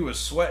 He was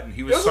sweating.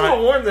 He was it was a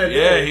little warm that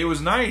day. Yeah, he was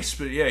nice,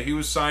 but yeah, he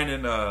was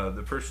signing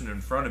the person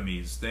in front of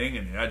me's thing,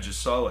 and I just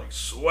saw like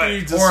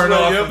sweat pouring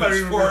off of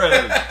his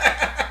forehead.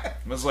 I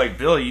was like,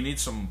 Bill, you need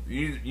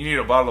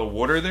a bottle of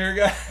water there,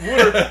 guy?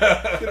 Water.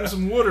 Get him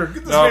some water.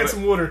 Get this man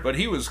some water. But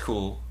he was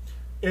cool.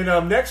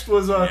 And next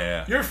was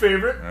your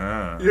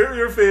favorite.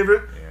 Your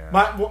favorite.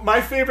 Yeah.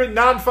 My favorite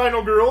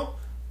non-final girl.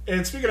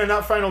 And speaking of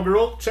not final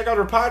girl, check out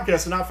her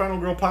podcast, the Not Final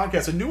Girl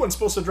podcast. A new one's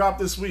supposed to drop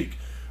this week.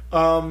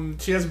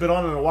 She hasn't been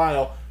on in a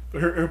while,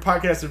 but her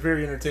podcasts are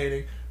very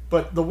entertaining.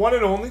 But the one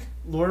and only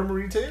Laura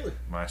Marie Taylor.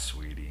 My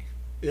sweetie.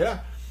 Yeah.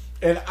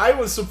 And I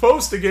was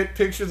supposed to get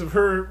pictures of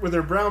her with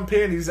her brown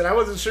panties, and I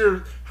wasn't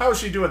sure how is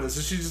she doing this.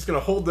 Is she just going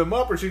to hold them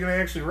up, or is she going to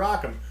actually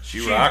rock them? She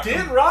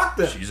did rock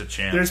them. She's a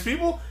champ. There's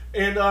people,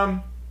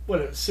 and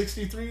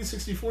 63,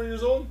 64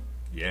 years old?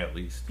 Yeah, at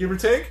least. Give or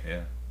take?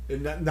 Yeah.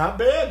 And not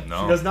bad.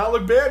 No. She does not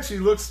look bad. She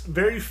looks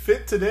very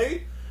fit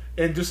today,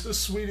 and just the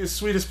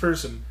sweetest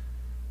person.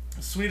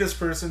 sweetest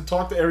person.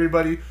 Talked to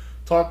everybody.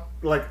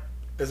 Talked like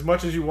as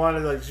much as you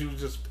wanted. Like she would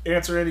just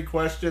answer any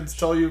questions,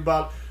 tell you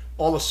about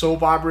all the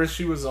soap operas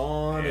she was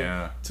on,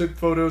 Yeah. and took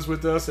photos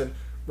with us. And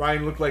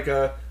Ryan looked like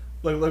an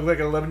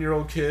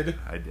 11-year-old kid.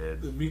 I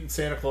did. Meeting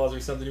Santa Claus or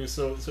something. He was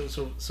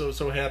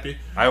so happy.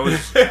 I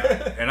was,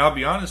 and I'll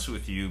be honest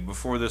with you.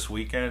 Before this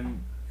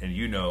weekend, and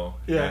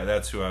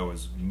that's who I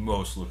was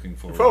most looking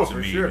forward to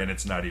meeting, sure. and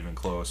it's not even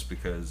close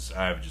because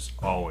I've just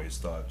always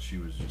thought she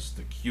was just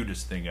the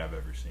cutest thing I've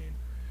ever seen.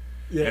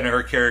 Yeah. And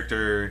her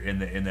character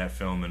in that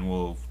film, and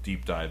we'll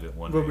deep dive it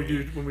one day.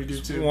 When we do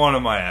It's too. one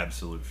of my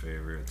absolute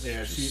favorites.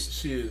 Yeah,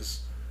 she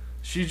is.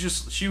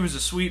 She was a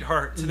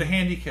sweetheart to the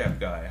handicapped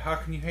guy. How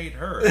can you hate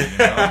her? You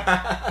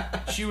know?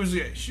 she was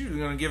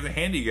gonna give the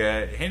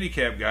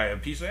handicapped guy a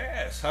piece of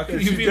ass. How can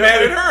you be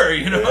mad at her?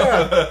 You know?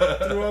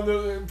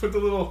 Yeah. Put the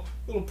little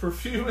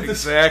perfume in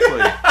exactly.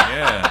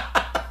 Yeah.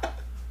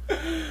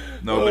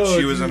 No, but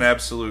she was an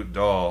absolute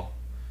doll,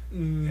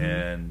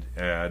 and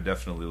I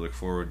definitely look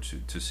forward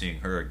to seeing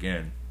her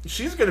again.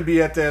 She's going to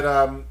be at that.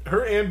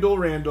 Her and Bill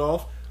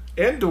Randolph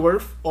and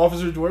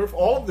Officer Dwarf,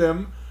 all of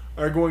them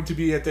are going to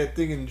be at that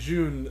thing in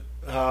June.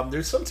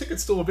 There's some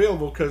tickets still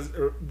available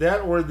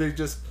or they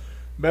just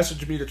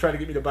messaged me to try to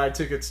get me to buy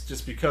tickets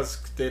just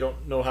because they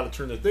don't know how to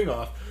turn the thing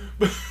off.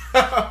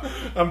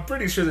 I'm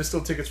pretty sure there's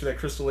still tickets for that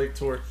Crystal Lake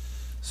tour.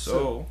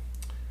 So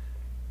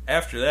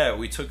after that,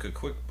 we took a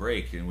quick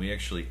break and we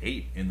actually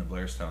ate in the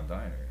Blairstown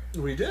Diner.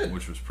 We did,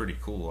 which was pretty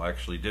cool. I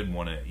actually did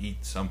want to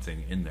eat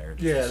something in there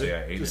to say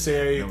I ate to it. say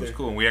I ate it was there.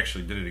 cool, and we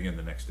actually did it again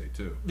the next day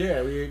too.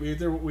 Yeah, we ate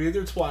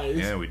there twice.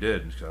 Yeah, we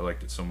did. I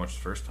liked it so much the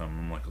first time.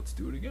 I'm like, let's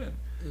do it again.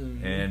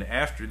 Mm-hmm. And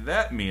after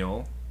that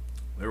meal,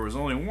 there was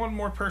only one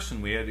more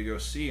person we had to go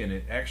see, and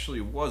it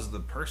actually was the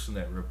person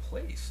that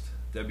replaced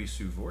Debbie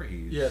Sue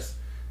Voorhees. Yes.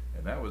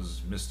 And that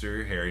was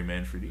Mr. Harry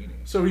Manfredini.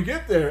 So we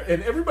get there,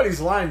 and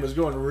everybody's line was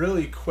going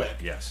really quick.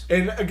 Yes.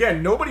 And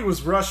again, nobody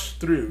was rushed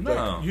through. No.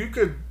 Like, you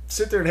could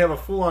sit there and have a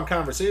full-on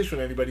conversation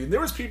with anybody. And there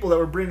was people that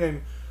were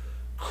bringing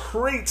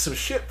crates of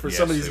shit for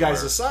some of these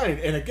guys to sign.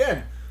 And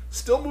again,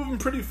 still moving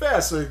pretty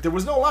fast. Like, there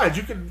was no lines.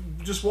 You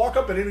could just walk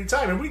up at any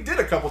time. And we did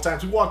a couple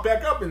times. We walked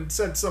back up and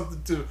said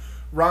something to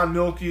Ron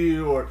Milkey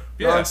or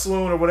Ron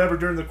Sloan or whatever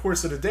during the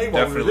course of the day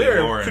while we were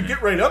there. Lauren, could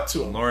get right up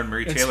to him. Lauren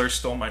Marie Taylor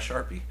stole my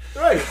Sharpie.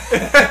 Right.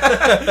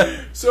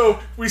 So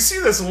we see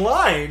this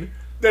line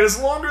that is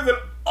longer than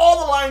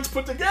all the lines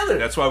put together.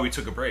 That's why we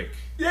took a break.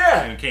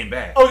 Yeah. And came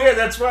back. Oh, yeah,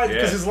 that's right,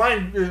 because his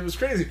line, it was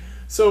crazy.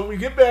 So we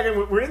get back,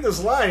 and we're in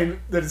this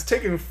line that is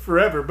taking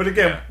forever. But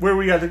again, where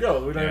we had to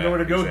go. We don't know where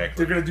to go.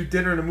 Exactly. They're going to do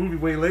dinner and a movie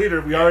way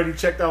later. We already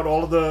checked out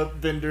all of the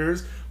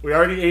vendors. We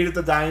already ate at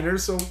the diner,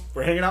 so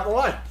we're hanging out in the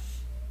line.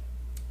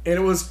 And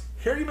it was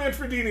Harry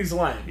Manfredini's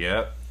line.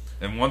 Yep.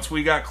 And once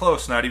we got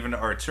close, not even to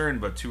our turn,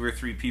 but 2 or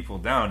 3 people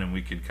down, and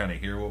we could kind of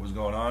hear what was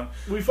going on,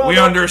 we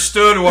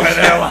understood why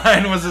that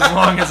line was as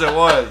long as it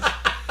was.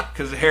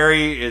 Because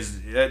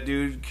that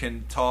dude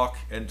can talk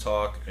and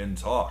talk and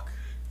talk.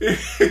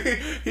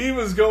 He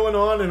was going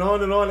on and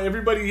on and on.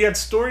 Everybody, he had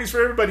stories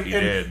for everybody. He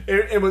and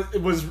did.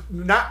 It was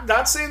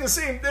not saying the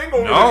same thing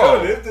over and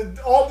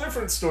over. All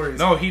different stories.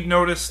 No, he'd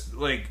noticed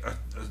like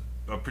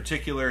a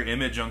particular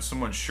image on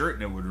someone's shirt,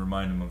 and it would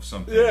remind him of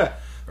something. Yeah.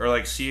 Or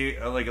like see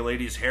like a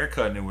lady's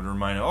haircut, and it would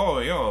remind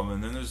him,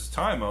 and then there's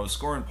time I was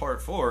scoring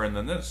part 4, and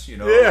then this,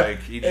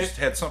 like he just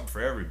had something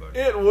for everybody.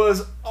 It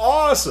was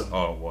awesome.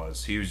 Oh, it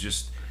was. He was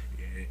just,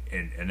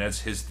 and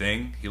that's his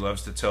thing. He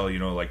loves to tell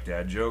like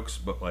dad jokes,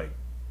 but like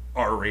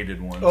R-rated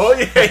ones. Oh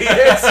yeah,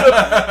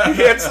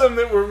 he had some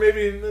that were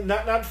maybe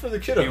not for the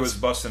kiddos. He was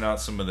busting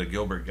out some of the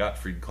Gilbert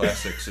Gottfried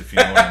classics, if you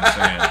know what I'm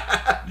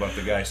saying, about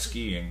the guy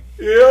skiing.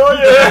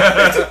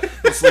 Yeah.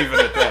 Let's leave it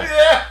at that.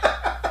 Yeah.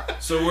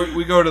 So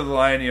we go to the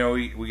line,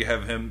 we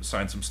have him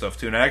sign some stuff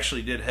too, and I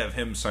actually did have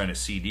him sign a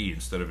CD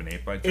instead of an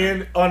 8x10.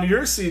 And on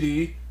your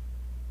CD,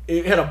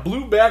 it had a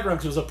blue background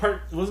because it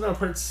was wasn't it a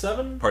part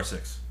 7? Part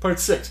 6. Part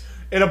 6.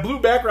 And a blue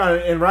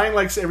background, and Ryan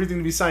likes everything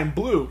to be signed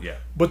blue. Yeah.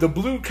 But the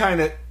blue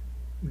kind of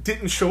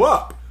didn't show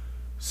up.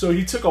 So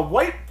he took a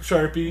white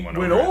Sharpie,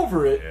 went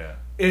over it,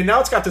 and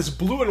now it's got this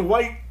blue and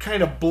white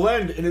kind of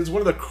blend, and it's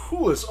one of the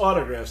coolest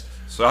autographs.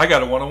 So I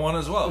got a 1-on-1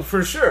 as well.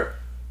 For sure.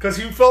 Because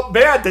you felt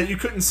bad that you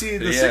couldn't see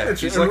the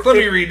signature. He's like, let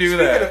me redo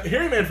that.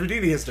 Harry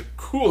Manfredini has the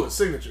coolest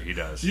signature. He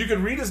does. You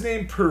can read his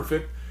name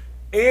perfect,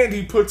 and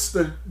he puts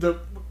the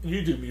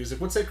you do music.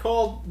 What's that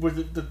called?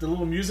 With the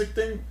little music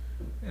thing?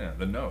 Yeah,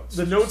 the notes.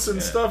 The notes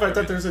and stuff. I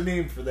thought there's a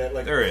name for that,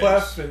 like there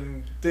clef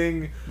and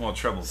thing. Well,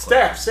 treble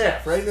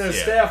staff, right?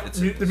 Staff,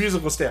 the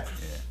musical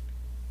staff.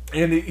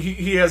 Yeah. And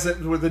he has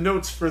it with the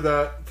notes for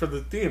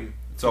the theme.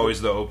 It's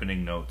always the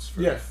opening notes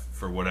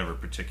for whatever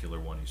particular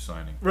one he's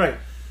signing. Right.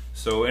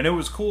 So, and it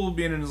was cool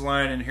being in his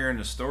line and hearing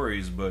the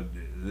stories, but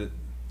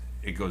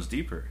it goes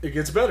deeper. It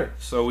gets better.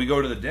 So we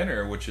go to the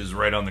dinner, which is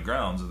right on the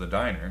grounds of the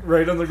diner.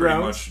 Right on the pretty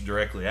grounds. much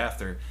directly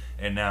after.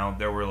 And now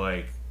there were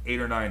like 8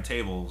 or 9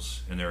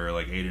 tables, and there were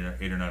like 8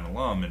 or 9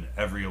 alum, and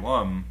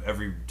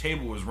every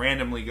table was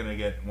randomly going to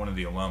get one of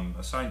the alum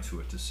assigned to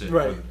it to sit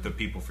with the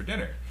people for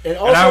dinner. And,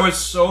 also, I was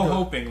so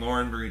hoping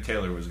Lauren Marie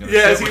Taylor was going to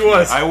sit with me.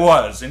 I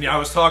was, and I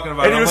was talking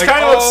about it. And he was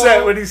kind of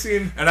upset when he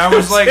seen. And I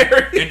was like,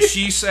 and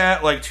she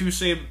sat like 2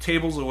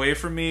 tables away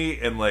from me,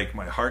 and like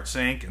my heart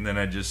sank, and then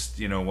I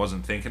just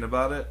wasn't thinking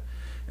about it.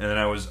 And then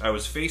I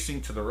was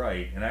facing to the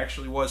right, and I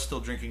actually was still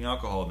drinking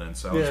alcohol then,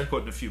 so I was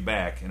putting a few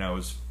back, and I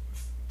was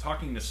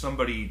talking to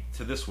somebody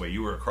to this way.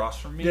 You were across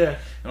from me, and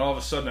all of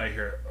a sudden I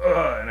hear,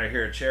 and I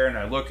hear a chair, and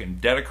I look, and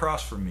dead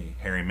across from me,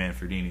 Harry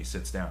Manfredini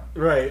sits down,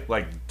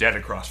 like dead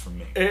across from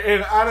me.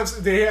 And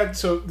honestly, they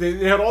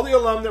had all the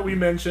alum that we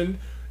mentioned,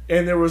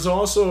 and there was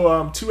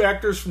also 2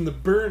 actors from The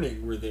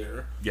Burning were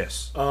there.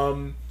 Yes.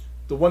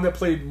 The one that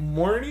played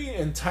Morny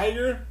and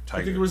Tiger,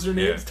 I think it was their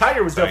names.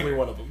 Tiger was definitely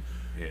one of them.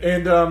 Yeah.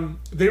 And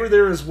they were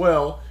there as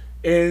well,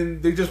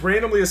 and they just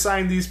randomly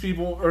assigned these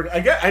people, or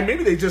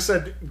maybe they just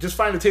said, just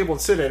find a table and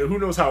sit at it. Who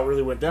knows how it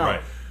really went down.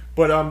 Right.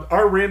 But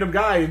our random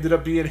guy ended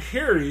up being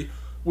Harry,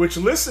 which,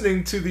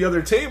 listening to the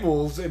other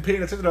tables and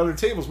paying attention to other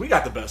tables, we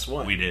got the best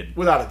one. We did.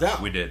 Without a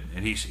doubt. We did.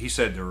 And he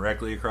said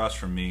directly across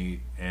from me,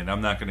 and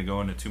I'm not going to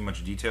go into too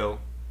much detail,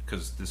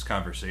 because this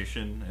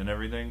conversation and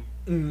everything,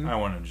 I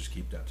want to just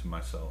keep that to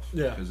myself.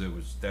 Yeah. Because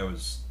that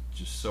was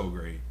just so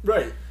great.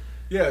 Right.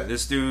 Yeah,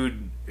 this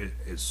dude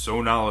is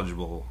so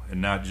knowledgeable,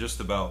 and not just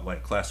about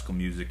like classical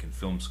music and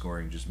film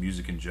scoring, just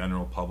music in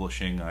general,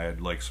 publishing. I had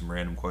like some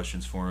random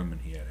questions for him, and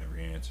he had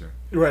every answer.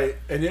 Right,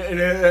 and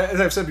as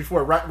I've said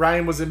before,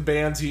 Ryan was in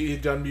bands.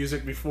 He'd done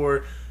music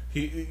before.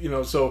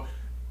 So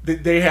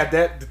they had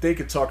that they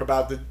could talk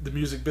about the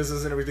music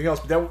business and everything else.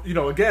 But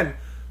that, again,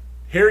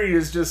 Harry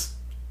is just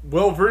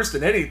well versed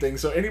in anything.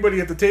 So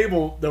anybody at the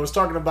table that was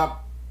talking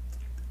about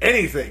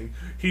anything,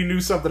 he knew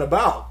something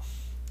about.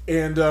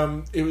 And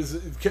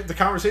the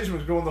conversation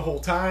was going the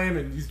whole time,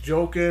 and he's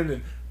joking,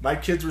 and my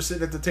kids were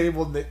sitting at the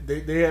table, and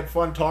they had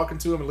fun talking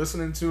to him and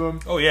listening to him.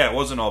 Oh yeah, it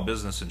wasn't all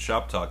business and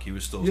shop talk. He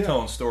was still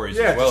telling stories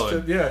as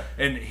well.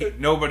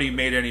 Nobody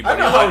made anybody. I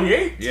know how he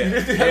ate.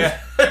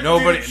 Yeah.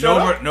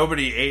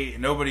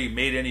 Nobody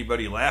made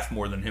anybody laugh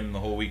more than him the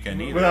whole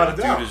weekend either. Without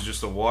a doubt. Dude is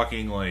just a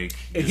walking like.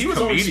 And he was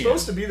only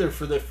supposed to be there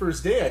for the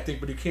first day, I think,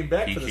 but he came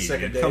back for the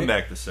second day. Come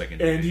back the second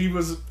day. And he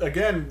was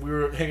we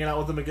were hanging out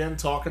with him again,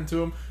 talking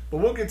to him. But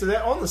we'll get to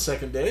that on the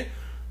second day.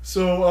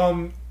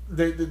 So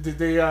what did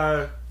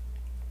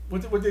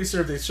they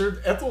serve? They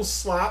served Ethel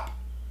slop.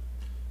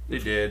 They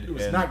did. It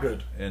was not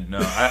good. And no,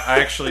 I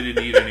actually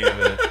didn't eat any of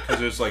it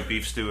because it was like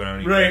beef stew, and I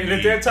don't eat red meat. And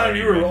at that time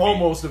you were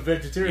almost a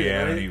vegetarian. Yeah,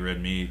 right? I don't eat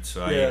red meat,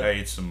 so I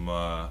ate some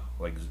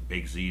like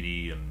baked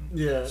ziti and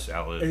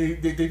salad.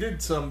 And they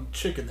did some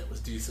chicken that was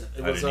decent.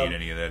 I didn't eat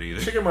any of that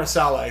either. Chicken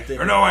marsala, I think.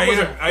 Or no, I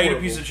ate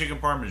a piece of chicken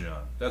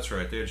parmesan. That's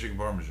right, they had chicken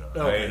parmesan.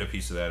 Okay. I ate a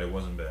piece of that. It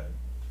wasn't bad.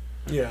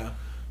 Yeah,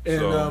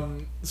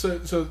 and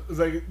so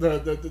like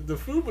the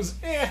food was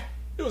it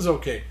was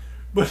okay,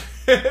 but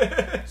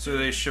so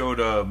they showed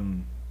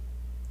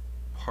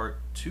part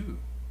 2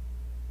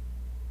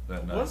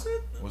 that night. Was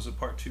it? Was it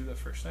part 2 that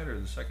first night or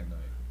the second night?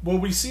 Well,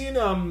 we seen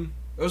it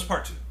was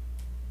part 2.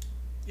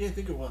 Yeah, I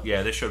think it was.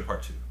 Yeah, they showed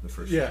part 2 the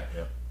first night.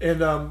 Yeah, and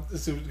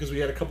because we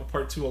had a couple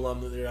part 2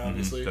 alum there,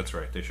 obviously. That's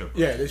right. They showed.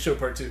 They showed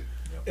part 2,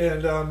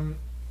 and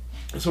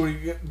so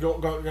we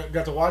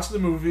got to watch the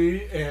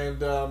movie,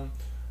 and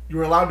you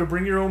were allowed to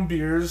bring your own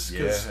beers.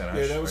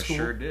 That was cool.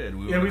 Sure did.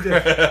 We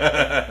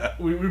did.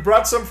 we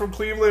brought some from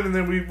Cleveland, and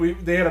then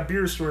they had a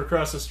beer store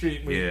across the street.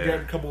 And we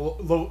got a couple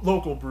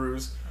local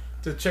brews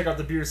to check out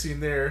the beer scene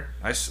there.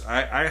 I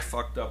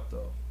fucked up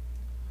though,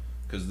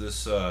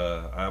 because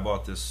I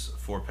bought this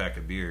 4-pack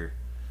of beer,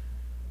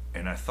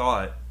 and I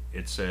thought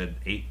it said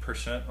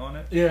 8% on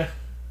it. Yeah.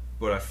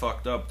 But I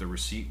fucked up. The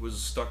receipt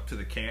was stuck to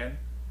the can.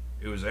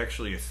 It was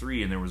actually a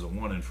 3, and there was a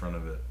 1 in front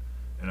of it.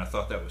 And I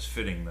thought that was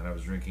fitting, that I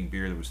was drinking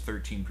beer that was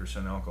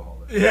 13%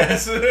 alcohol in it.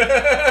 Yes.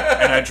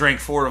 And I drank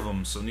 4 of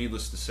them, so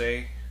needless to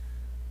say,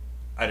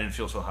 I didn't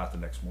feel so hot the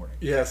next morning.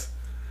 Yes.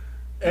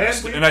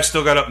 And I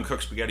still got up and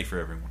cooked spaghetti for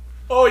everyone.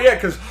 Oh, yeah,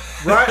 because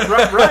Ryan,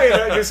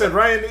 like I said,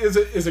 Ryan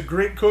is a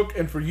great cook,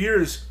 and for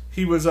years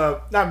he was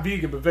not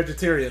vegan, but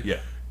vegetarian.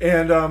 Yeah.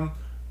 And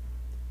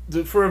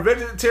for a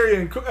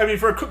vegetarian cook,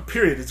 for a cook,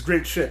 period, it's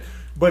great shit.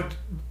 But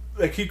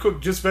like he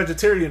cooked just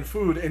vegetarian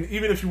food, and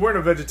even if you weren't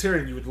a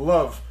vegetarian, you would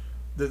love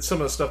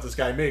some of the stuff this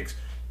guy makes,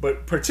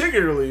 but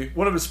particularly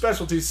one of his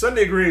specialties,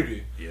 Sunday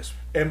gravy. Yes.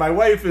 And my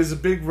wife is a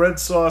big red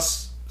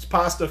sauce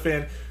pasta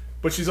fan,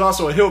 but she's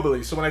also a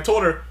hillbilly. So when I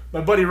told her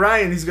my buddy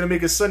Ryan, he's going to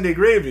make us Sunday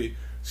gravy,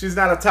 she's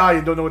not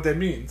Italian, don't know what that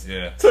means.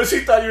 Yeah. So she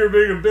thought you were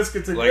making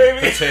biscuits and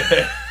gravy.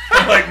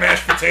 Like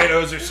mashed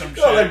potatoes or some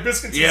shit. No, like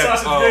biscuits and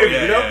sausage gravy,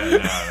 you know?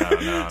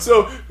 No.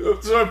 So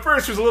at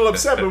first she was a little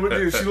upset,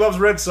 but she loves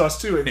red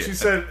sauce too. And she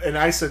said, and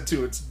I said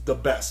too, it's the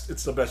best.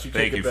 It's the best. You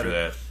can't get better. Thank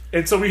you for that.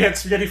 And so we had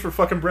spaghetti for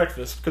fucking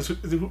breakfast, because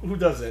who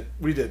does that?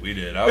 We did. We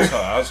did. I was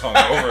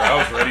hungover. I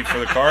was ready for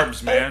the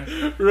carbs,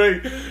 man.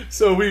 Right.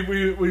 So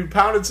we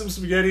pounded some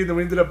spaghetti, and then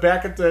we ended up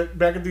back at the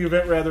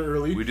event rather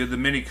early. We did the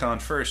mini-con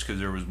first,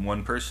 because there was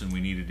one person we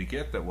needed to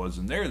get that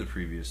wasn't there the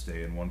previous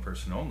day, and one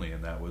person only,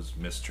 and that was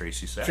Miss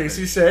Tracy Savage.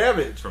 Tracy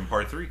Savage. From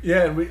Part 3.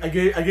 Yeah, and I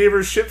gave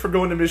her shit for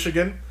going to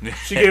Michigan.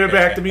 She gave it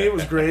back to me. It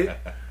was great,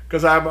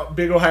 because I'm a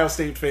big Ohio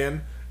State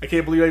fan. I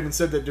can't believe I even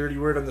said that dirty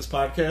word on this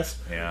podcast.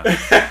 Yeah.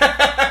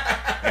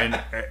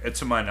 And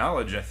to my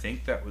knowledge, I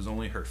think that was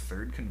only her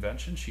third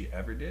convention she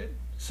ever did.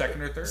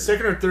 Second or third?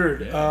 Second or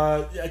third.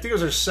 Yeah. I think it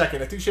was her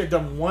second. I think she had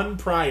done one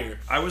prior.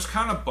 I was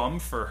kind of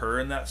bummed for her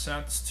in that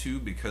sense, too,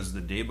 because the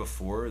day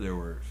before there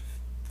were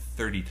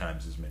 30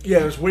 times as many. Yeah,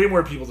 there was way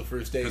more people the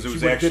first day. Because it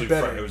was actually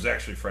Friday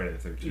the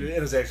 13th. It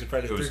was actually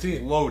Friday the 13th.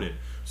 It was loaded.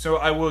 So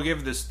I will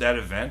give that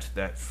event,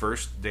 that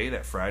first day,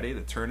 that Friday,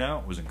 the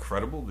turnout was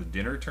incredible. The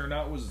dinner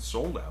turnout was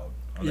sold out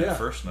on that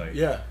first night.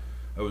 Yeah.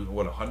 It was,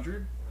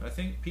 100, I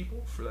think,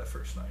 people for that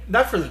first night?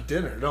 Not for the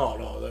dinner.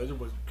 No. There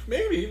was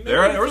maybe.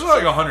 There was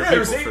like 100 people. There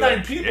was 8 or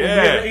 9 people.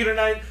 Yeah. 8 or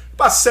 9.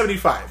 About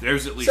 75. There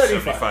was at least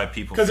 75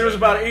 people. Because there was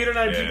about 8 or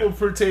 9 people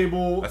per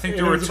table. I think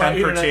there were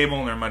 10 per table,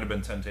 and there might have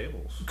been 10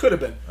 tables. Could have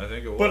been. I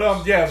think it was. But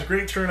it was a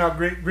great turnout,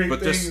 great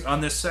but thing.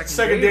 On this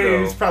second day, though,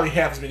 it was probably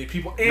half as many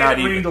people, and not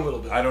it rained even, a little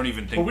bit. I don't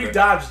even think. But we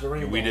dodged the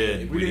rain. We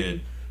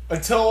did.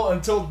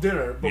 Until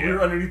dinner, but we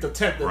were underneath the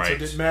tent, so it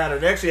didn't matter.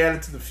 It actually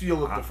added to the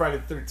feel of the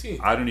Friday the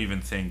 13th. I don't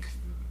even think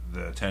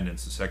the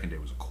attendance the second day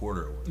was a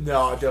quarter of what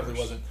No, it definitely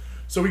wasn't.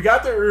 So we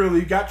got there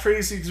early, got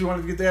Tracy because we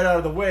wanted to get that out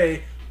of the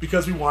way,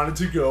 because we wanted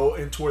to go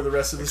and tour the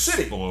rest of the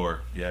city.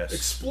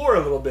 Explore a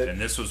little bit. And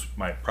this was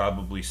my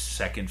probably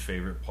second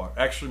favorite part.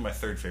 Actually, my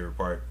third favorite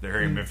part. The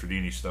Harry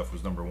Minfordini stuff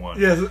was number 1.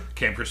 Yeah.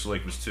 Camp Crystal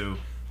Lake was 2.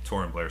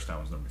 Tour in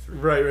Blairstown was number 3.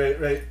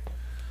 Right.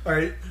 All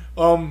right.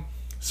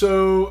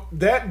 So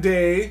that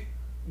day,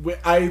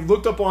 I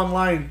looked up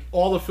online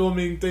all the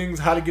filming things,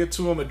 how to get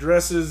to them,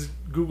 addresses,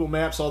 Google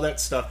Maps, all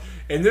that stuff.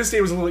 And this day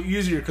was a little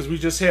easier because we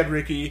just had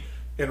Ricky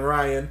and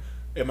Ryan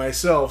and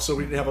myself, so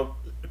we didn't have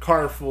a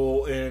car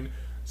full, and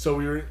so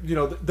we were,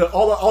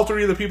 all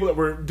 3 of the people that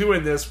were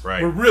doing this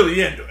were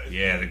really into it.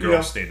 Yeah, the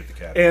girls stayed at the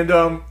cabin.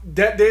 And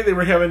that day they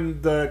were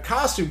having the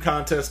costume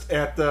contest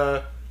at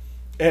the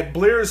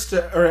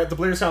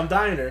Blairstown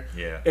Diner.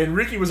 Yeah. And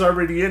Ricky was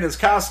already in his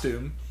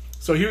costume.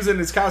 So he was in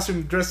his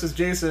costume dressed as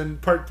Jason,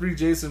 Part 3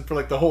 Jason, for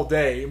like the whole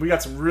day. And we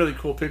got some really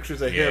cool pictures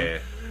of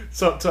him.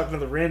 So talking to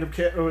the random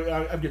cat.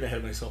 I'm getting ahead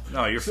of myself.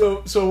 No, you're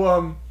fine.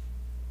 So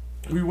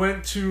we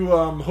went to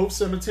Hope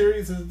Cemetery.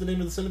 Is that the name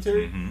of the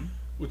cemetery? Mm-hmm.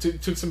 We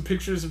took some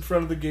pictures in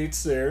front of the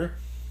gates there.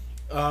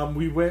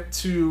 We went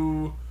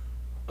to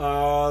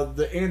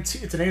the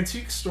antique. It's an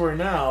antique store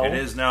now. It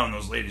is now, and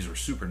those ladies were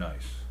super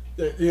nice.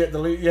 The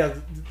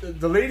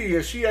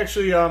lady, she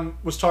actually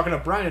was talking to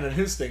Brian on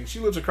his thing. She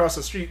lives across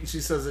the street, and she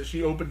says that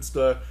she opens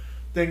the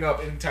thing up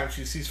anytime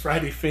she sees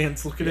Friday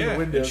fans looking in the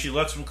windows. And she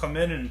lets them come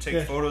in and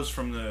take photos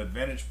from the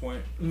vantage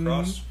point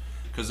across.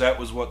 Because that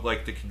was what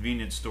the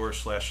convenience store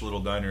 / little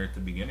diner at the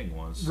beginning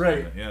was.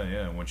 Right.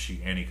 When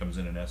Annie comes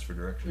in and asks for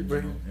directions.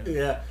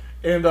 Yeah.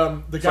 And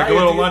the it's guy like a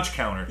little lunch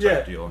counter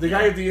type deal. The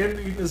guy at the end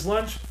eating his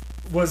lunch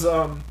was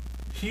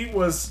he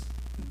was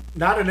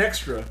not an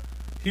extra.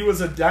 He was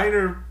a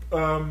diner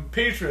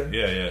patron.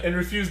 And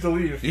refused to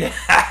leave. Yeah.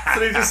 So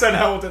they just said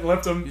hell with it and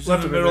left him. He's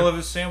left in the middle of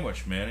his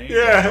sandwich, man.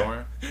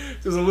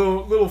 There's a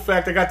little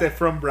fact. I got that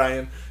from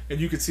Brian, and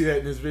you could see that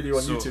in his video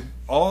on YouTube.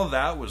 All of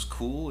that was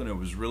cool, and it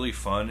was really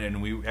fun,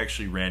 and we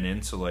actually ran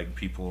into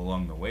people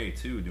along the way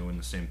too, doing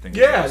the same thing. We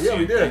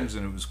did. Things,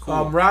 and it was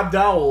cool. Rob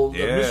Dowell,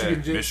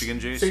 Michigan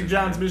Jason, St.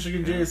 John's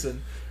Michigan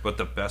Jason. But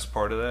the best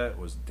part of that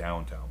was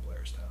downtown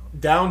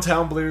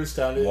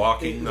Blairstown.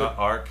 Walking the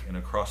Arc and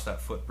across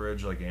that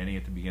footbridge like Annie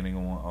at the beginning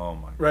of one. Oh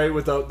my god! Right,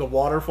 with the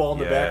waterfall in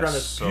the background.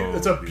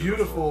 It's a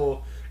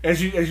beautiful. As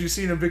you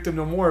seen in Victim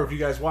No More, if you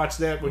guys watched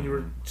that when you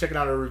were checking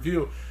out our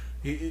review,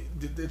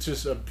 it's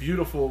just a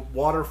beautiful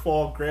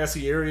waterfall,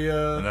 grassy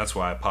area. And that's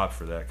why I popped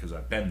for that, because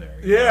I've been there.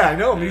 I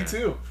know, me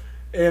too.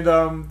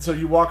 And so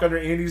you walk under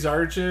Andy's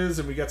arches,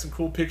 and we got some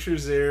cool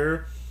pictures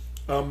there.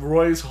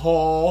 Roy's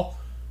Hall,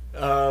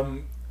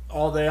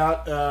 all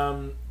that.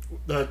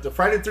 The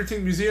Friday the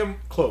 13th Museum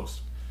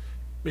closed.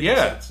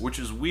 Which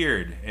is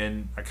weird,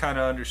 and I kind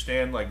of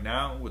understand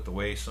now with the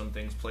way some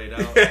things played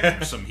out.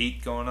 There's some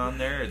heat going on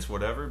there. It's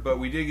whatever, but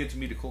we did get to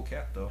meet a cool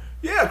cat though.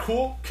 Yeah,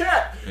 cool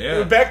cat.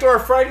 Yeah, back to our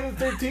Friday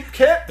the 13th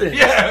cat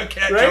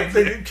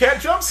thing. Cat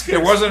jump scare.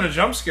 There wasn't a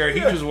jump scare. He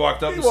just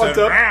walked up and said,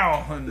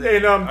 "Wow!" And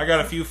I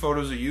got a few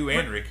photos of you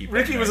and Ricky.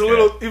 Ricky was a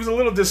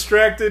little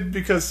distracted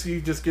because he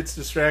just gets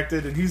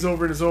distracted, and he's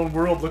over in his own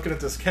world looking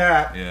at this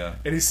cat. Yeah,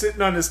 and he's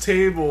sitting on his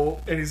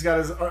table, and he's got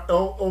his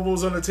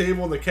elbows on the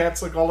table, and the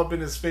cat's all up in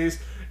his face.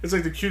 It's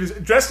the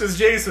cutest. Dressed as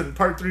Jason,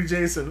 Part 3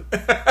 Jason.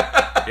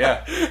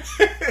 Yeah.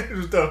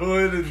 Just the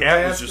hood and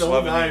cat was just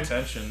loving the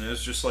attention. It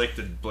was just like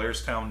the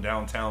Blairstown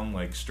downtown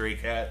stray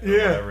cat or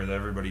whatever that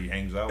everybody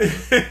hangs out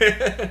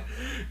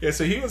with.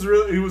 So he was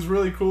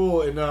really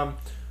cool. And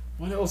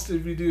what else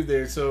did we do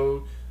there?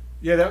 So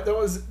Yeah, that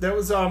was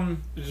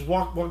just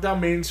walk down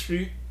Main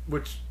Street,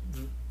 which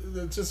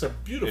it's just a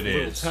beautiful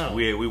little town.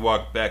 We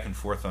walked back and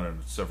forth on it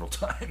several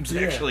times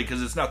actually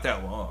because it's not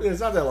that long. It's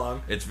not that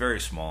long. It's very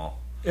small.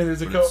 And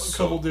there's a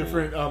couple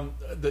different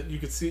that you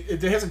could see.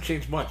 It hasn't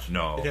changed much.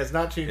 No, it has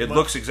not changed. It much.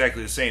 looks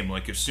exactly the same.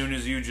 Like as soon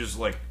as you just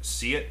like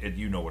see it,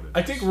 you know what it is.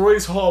 I think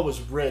Roy's Hall was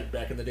red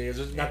back in the day.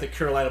 It's not the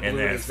Carolina blue. And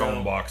that phone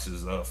now.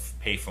 boxes, the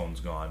payphone's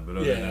gone. But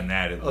other than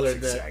that, it looks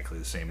exactly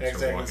the same as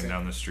you're walking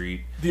down the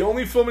street. The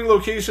only filming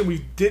location we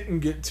didn't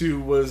get to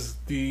was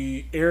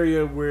the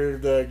area where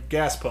the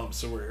gas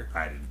pumps were.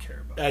 I didn't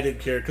care about it. I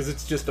didn't care because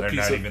it's just a piece of...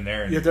 They're not even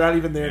there. Yeah, they're not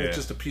even there. And it's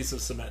just a piece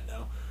of cement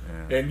now.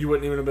 Yeah. And you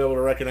wouldn't even be able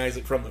to recognize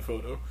it from the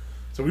photo.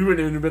 So we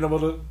wouldn't even have been able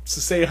to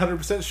say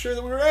 100% sure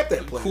that we were at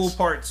that place. The cool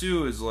part,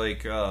 too, is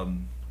like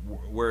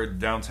where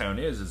downtown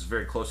is, it's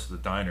very close to the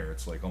diner.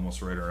 It's like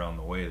almost right around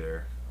the way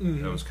there.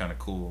 Mm-hmm. That was kind of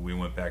cool. We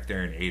went back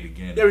there and ate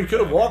again. Yeah, we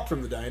could have walked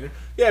from the diner.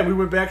 Yeah, we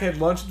went back, had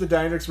lunch at the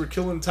diner because we're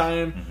killing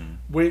time.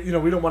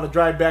 Mm-hmm. We don't want to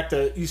drive back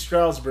to East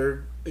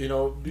Stroudsburg,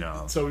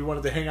 No. So we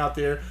wanted to hang out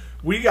there.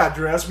 We got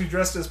dressed.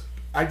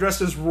 I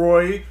dressed as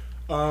Roy.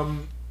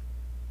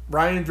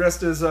 Ryan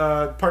dressed as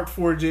Part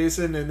 4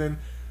 Jason, and then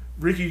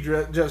Ricky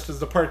dressed as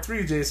the Part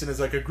 3 Jason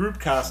as like a group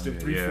costume,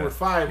 3, 4,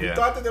 5. We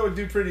thought that would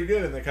do pretty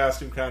good in the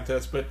costume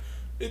contest, but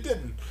it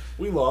didn't.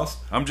 We lost.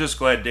 I'm just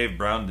glad Dave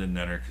Brown didn't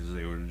enter because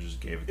they would have just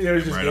gave it to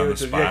him right on the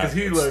spot. Yeah, because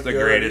he looked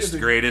the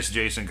greatest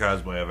Jason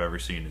cosplay I've ever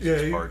seen.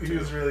 Is Part 2. He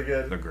was really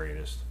good. The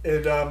greatest.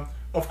 And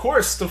of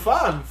course,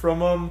 Stefan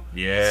from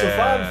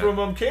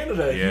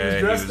Canada. He was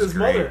dressed as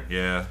Mother.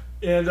 Yeah.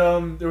 And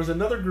there was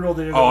another girl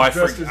there.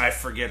 That I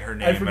forget her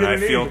name. I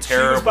feel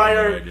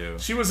terrible.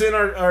 She was in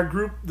our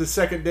group the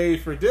second day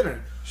for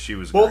dinner. She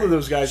was both great. of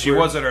those guys. She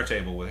was at our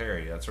table with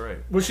Harry. That's right.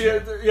 Was she?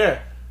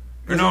 Yeah.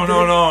 No.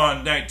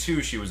 On night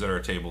 2, she was at our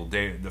table.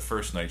 The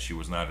first night, she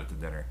was not at the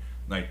dinner.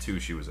 Night 2,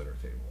 she was at our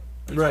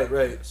table. Right.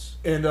 Yes.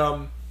 And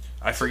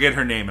I forget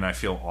her name, and I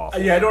feel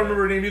awful. Yeah, I don't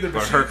remember her name either.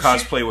 But her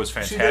cosplay was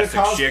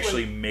fantastic. She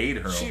actually made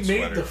her own sweater. She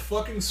made the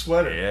fucking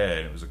sweater. Yeah,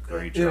 and it was a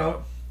great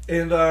job.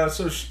 And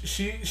so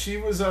she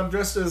was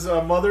dressed as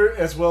Mother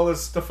as well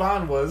as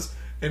Stefan was,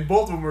 and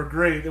both of them were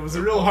great. It was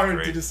real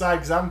hard to decide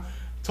because I'm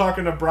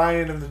talking to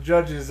Brian and the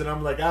judges, and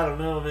I'm like, I don't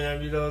know,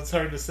 man. It's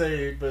hard to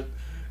say, but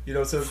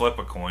so flip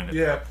a coin at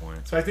that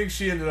point. So I think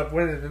she ended up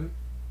winning.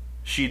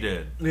 She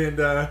did. And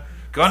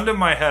gun to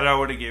my head, I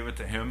would have gave it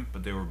to him,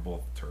 but they were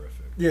both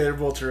terrific. Yeah, they're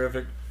both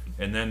terrific.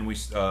 And then we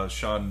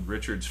Sean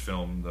Richards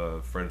filmed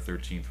Friday the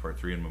 13th Part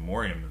 3 in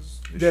Memoriam.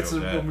 That's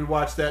when we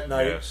watched that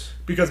night. Yes.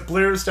 Because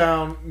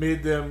Blairstown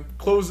made them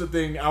close the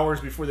thing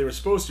hours before they were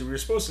supposed to. We were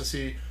supposed to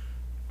see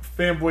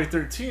Fanboy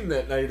 13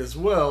 that night as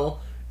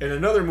well, and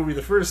another movie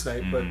the first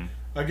night. Mm-hmm.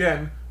 But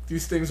again,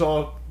 these things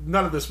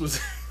none of this was...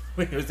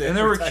 and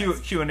there were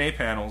Q&A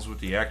panels with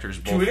the actors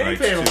both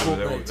nights too.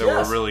 That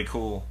were really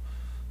cool.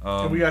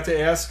 And we got to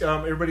ask.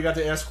 Everybody got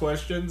to ask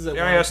questions. I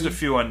asked a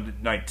few on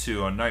night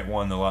 2. On night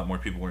 1, a lot more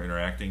people were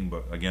interacting,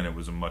 but again, it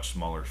was a much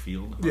smaller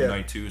field on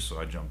night 2. So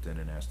I jumped in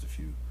and asked a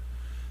few,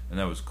 and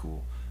that was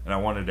cool. And I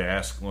wanted to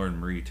ask Lauren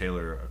Marie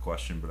Taylor a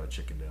question, but I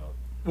chickened out.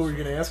 What were you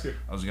going to ask her?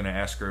 I was going to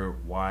ask her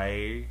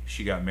why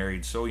she got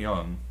married so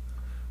young.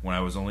 When I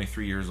was only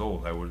 3 years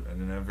old, I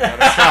never got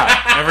a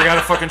shot. Never got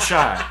a fucking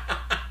shot.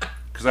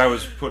 Because I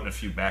was putting a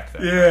few back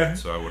that night,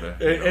 so I would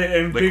have.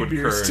 And liquid big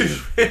beers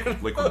courage, too.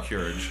 Liquid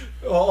courage.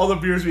 All the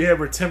beers we had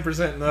were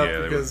 10% and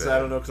up because I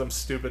don't know, because I'm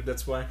stupid.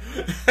 That's why.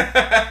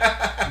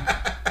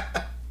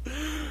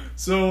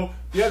 So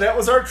that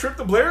was our trip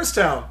to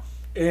Blairstown,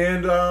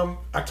 and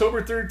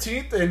October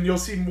 13th, and you'll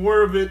see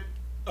more of it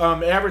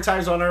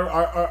advertised on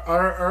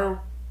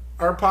our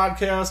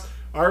podcast,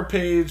 our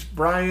page,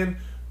 Brian,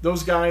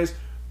 those guys.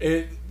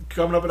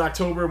 Coming up in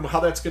October, and how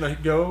that's gonna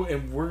go,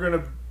 and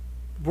we're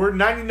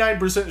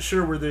 99%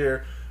 sure we're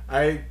there.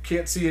 I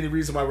can't see any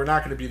reason why we're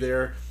not going to be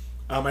there.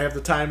 I have the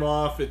time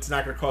off. It's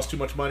not going to cost too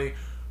much money.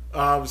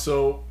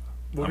 So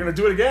we're going to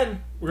do it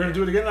again. We're going to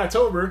do it again in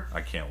October. I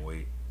can't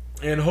wait.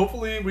 And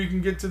hopefully we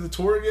can get to the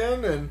tour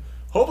again. And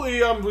hopefully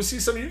we'll see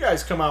some of you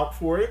guys come out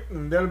for it.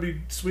 And that'll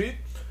be sweet.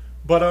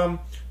 But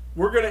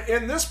we're going to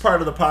end this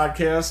part of the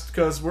podcast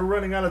because we're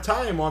running out of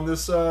time on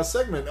this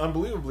segment,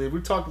 unbelievably.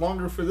 We talked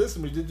longer for this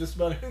than we did just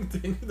about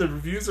anything, the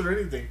reviews or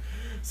anything.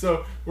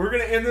 So we're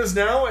going to end this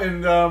now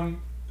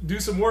and do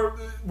some more.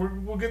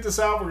 We'll get this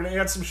out. We're going to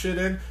add some shit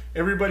in.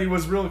 Everybody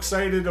was real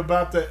excited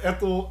about the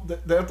Ethel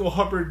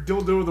Hubbard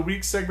Dildo of the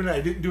Week segment.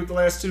 I didn't do it the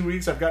last 2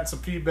 weeks. I've gotten some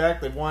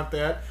feedback. They want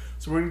that.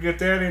 So we're going to get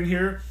that in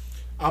here.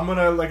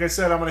 Like I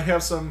said, I'm going to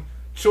have some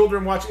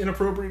children watch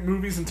inappropriate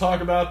movies and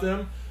talk about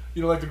them.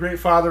 Like the great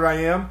father I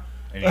am.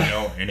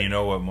 And you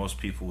know what most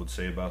people would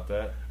say about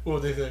that? What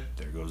would they say?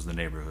 There goes the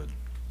neighborhood.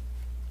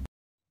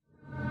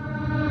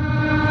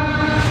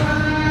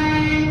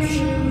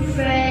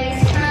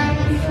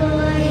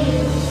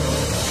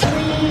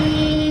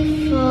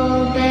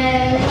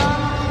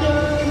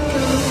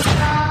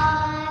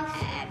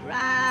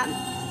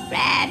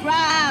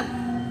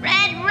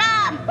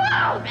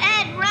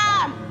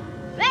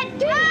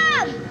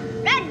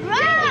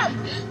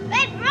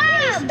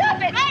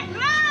 Stop it! Red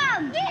rum!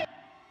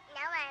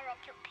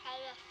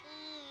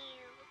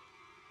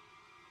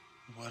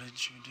 What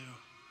did you do?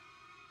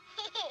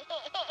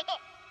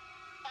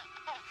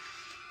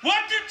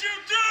 What did you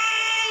do?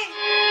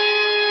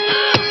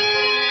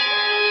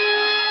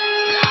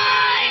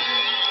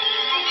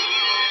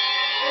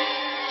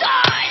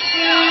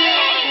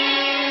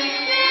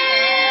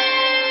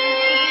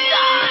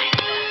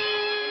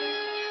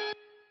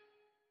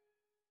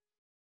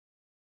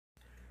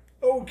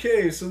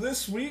 Okay, so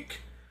this week,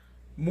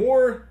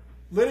 more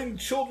letting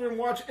children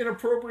watch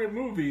inappropriate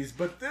movies.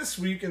 But this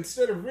week,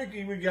 instead of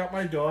Ricky, we got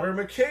my daughter,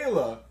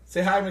 Michaela.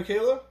 Say hi,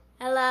 Michaela.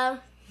 Hello.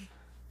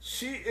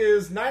 She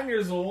is 9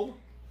 years old.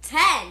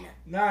 10.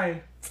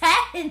 9. 10.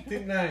 I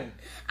think 9.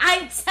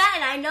 I'm 10.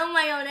 I know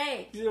my own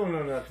age. You don't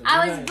know nothing.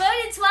 I You're was 9. born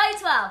in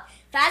 2012.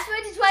 Fast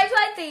forward to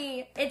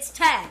 2023, it's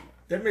 10.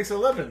 That makes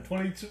 11.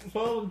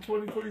 2012 and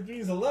 2023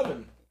 is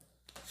 11.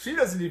 She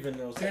doesn't even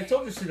know. See, I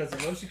told you she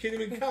doesn't know. She can't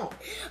even count.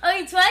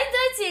 Okay,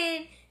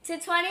 2013 to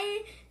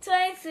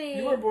 2023.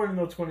 You were born in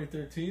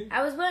 2013.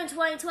 I was born in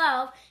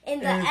 2012. In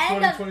the And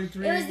end of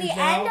 2023 it was the is end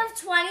now? of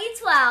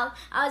 2012.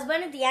 I was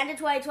born at the end of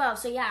 2012.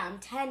 So yeah, I'm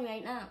 10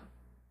 right now.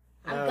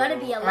 I'm gonna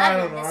be 11 I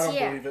don't know. I this don't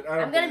year. believe it.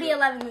 I'm gonna be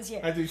 11 this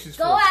year. I think she's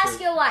Go full of ask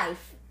shit. your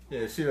wife.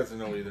 Yeah, she doesn't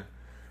know either.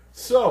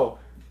 So,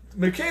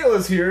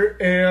 Michaela's here,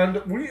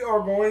 and we are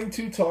going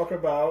to talk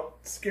about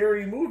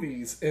scary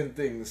movies and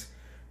things.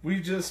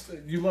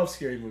 You love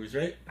scary movies,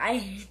 right?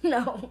 I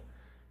know.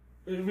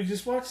 We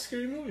just watched a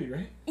scary movie,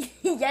 right?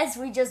 Yes,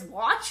 we just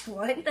watched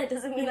one. That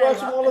doesn't mean We I watch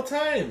them love all it. the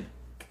time.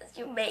 Because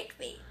you make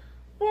me.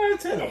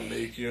 What? I don't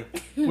make you.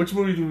 Which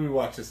movie did we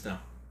watch just now?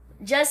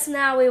 Just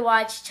now we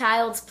watched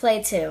Child's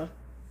Play 2.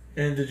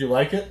 And did you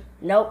like it?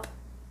 Nope.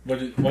 Why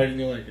didn't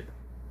you like it?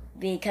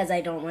 Because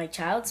I don't like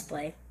Child's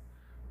Play.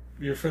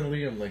 Your friend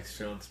Liam likes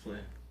Child's Play.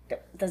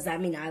 Does that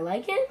mean I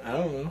like it? I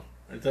don't know.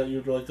 I thought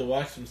you'd like to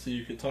watch them so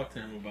you could talk to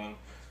him about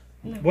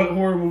them. What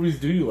horror movies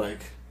do you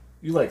like?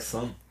 You like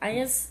some.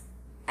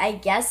 I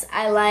guess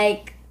I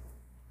like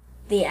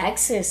The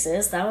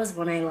Exorcist. That was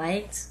one I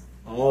liked.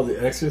 Oh, The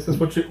Exorcist.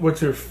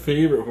 What's your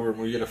favorite horror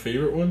movie? You got a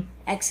favorite one?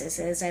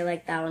 Exorcist. I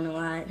like that one a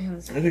lot. I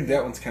think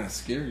that one's kind of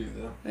scary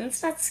though.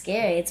 It's not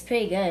scary. It's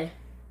pretty good.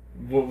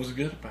 What was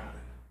good about it?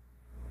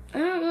 I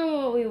don't know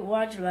what we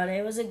watched about it.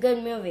 It was a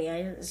good movie.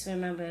 I just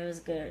remember it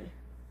was good.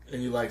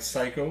 And you like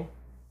Psycho?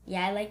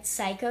 Yeah, I liked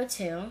Psycho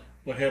too.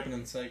 What happened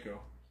in Psycho?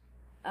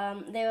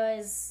 There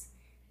was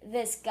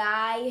this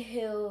guy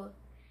who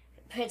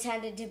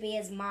pretended to be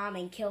his mom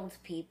and killed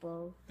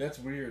people. That's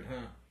weird,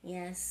 huh?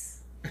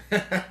 Yes.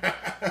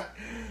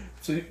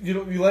 So you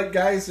like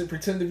guys that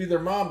pretend to be their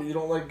mom, but you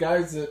don't like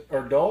guys that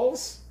are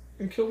dolls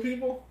and kill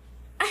people?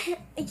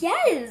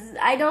 Yes,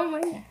 I don't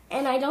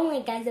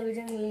like guys that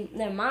pretend to be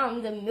their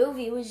mom. The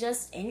movie was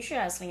just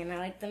interesting, and I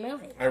liked the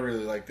movie. I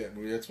really like that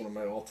movie. That's one of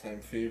my all-time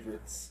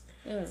favorites.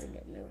 It was a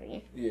good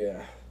movie.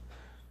 Yeah.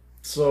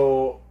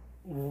 So,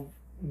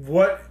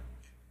 what?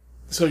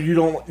 So do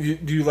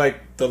you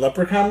like the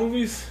Leprechaun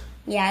movies?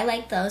 Yeah, I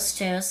like those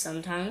too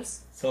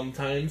sometimes.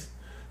 Sometimes.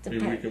 Maybe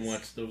we Depends. can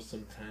watch those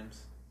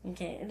sometimes.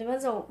 Okay, it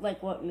depends on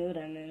what mood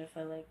I'm in if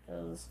I like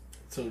those.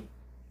 So,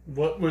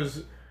 what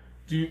was?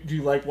 Do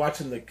you like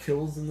watching the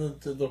kills in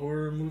the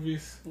horror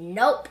movies?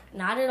 Nope,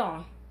 not at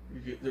all.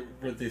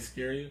 Would they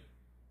scare you?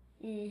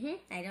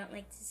 I don't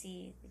like to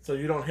see. So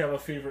you don't have a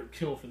favorite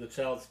kill for the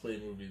Child's Play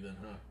movie then,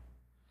 huh?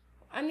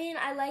 I mean,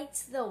 I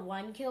liked the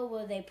one kill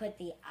where they put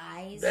the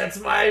eyes. That's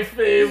my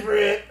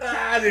favorite.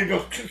 They go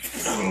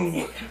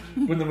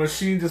when the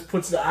machine just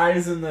puts the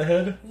eyes in the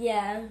head.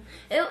 Yeah,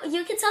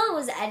 you could tell it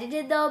was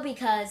edited though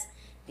because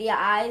the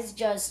eyes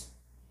just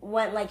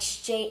went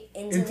straight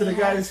into the head.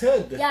 guy's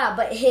head. Yeah,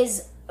 but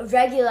his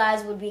regular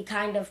eyes would be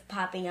kind of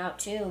popping out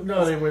too.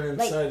 No, they went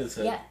inside his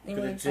head. Yeah, they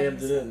went inside jammed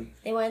his it head. in.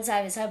 They went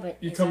inside his head, but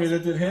You tell me that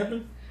didn't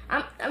happen?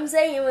 I'm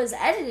saying it was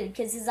edited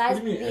because his eyes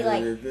What do you would mean be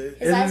edited?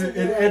 his eyes would be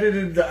It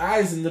edited the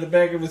eyes into the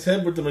back of his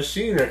head with the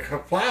machine.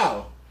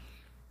 Plow.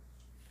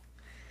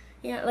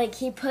 Yeah,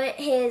 he put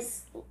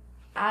his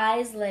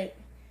eyes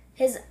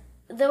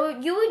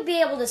you would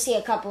be able to see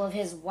a couple of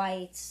his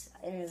whites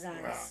in his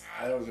eyes.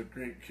 That was a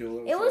great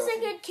kill. It was awesome. a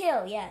good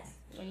kill, yes.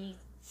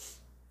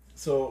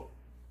 So,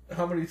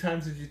 how many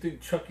times did you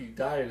think Chucky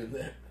died in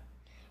that?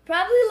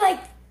 Probably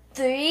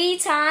 3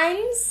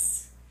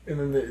 times. And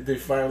then they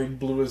finally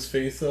blew his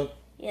face up.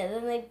 Yeah,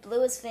 then they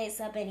blew his face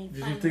up and he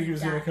Did finally you think he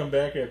was died. going to come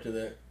back after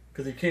that?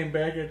 Because he came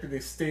back after they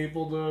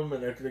stapled him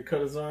and after they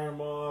cut his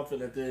arm off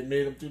and after they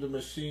made him through the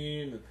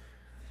machine. And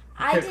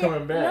kept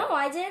coming back. No,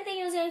 I didn't think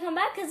he was going to come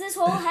back because his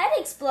whole head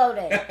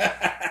exploded.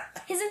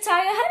 His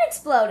entire head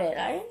exploded.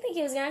 I didn't think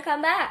he was going to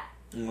come back.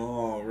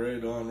 Oh,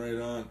 right on,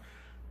 right on.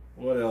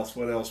 What else?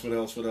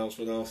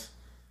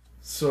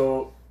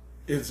 So,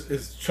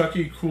 is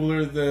Chucky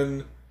cooler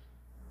than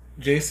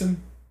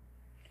Jason?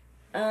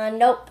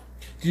 Nope.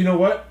 Do you know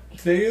what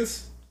today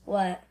is?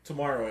 What?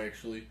 Tomorrow,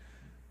 actually,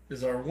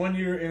 is our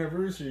 1-year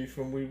anniversary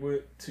from we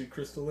went to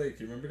Crystal Lake.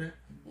 You remember that?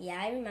 Yeah,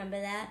 I remember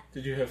that.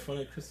 Did you have fun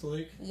at Crystal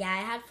Lake? Yeah, I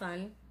had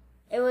fun.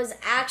 It was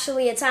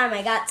actually a time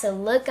I got to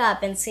look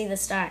up and see the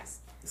stars.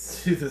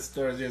 See the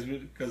stars, yes,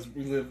 because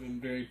we live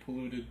in very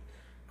polluted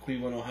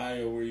Cleveland,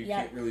 Ohio, where you Yep.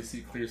 can't really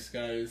see clear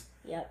skies.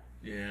 Yep.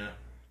 Yeah.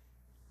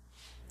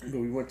 But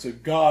we went to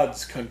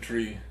God's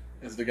country,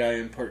 as the guy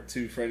in part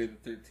 2, Friday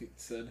the 13th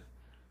said.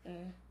 He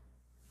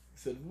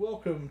said,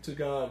 welcome to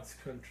God's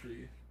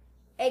country.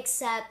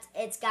 Except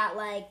it's got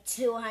like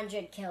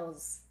 200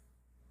 kills.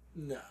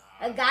 Nah.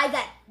 A guy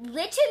that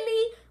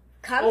literally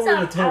comes Over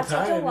up the out of the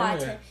time,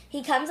 water. yeah.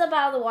 He comes up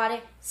out of the water,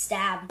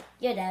 stab,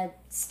 you're dead.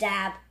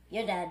 Stab,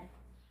 you're dead.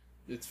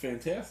 It's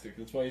fantastic.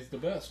 That's why he's the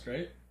best,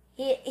 right?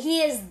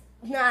 He is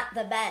not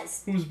the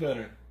best. Who's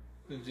better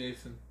than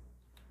Jason?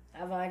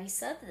 I've already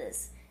said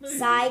this. No, you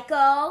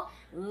Psycho,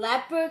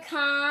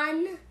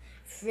 Leprechaun,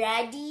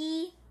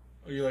 Freddy.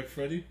 Oh, you like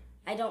Freddy?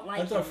 I don't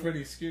like I thought him.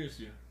 Freddy scares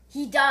you.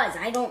 He does.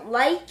 I don't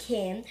like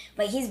him,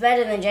 but he's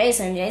better than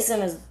Jason.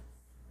 Jason is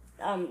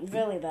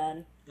really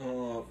bad.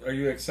 Are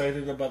you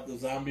excited about the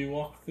zombie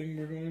walk thing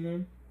we're going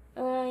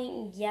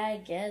on? Yeah, I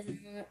guess.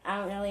 I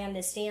don't really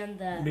understand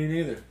the... Me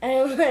neither. I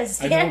don't I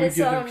understand know we it, so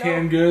give I them don't know.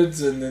 canned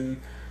goods, and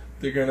then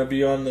they're gonna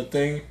be on the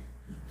thing.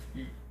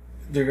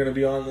 They're gonna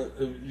be on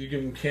the. You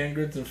give them canned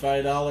goods and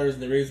 $5,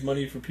 and they raise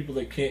money for people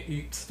that can't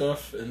eat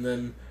stuff, and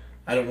then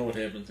I don't know what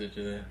happens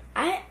after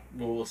that.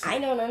 But we'll see. I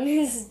don't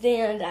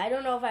understand. I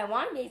don't know if I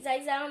want these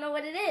eggs. I don't know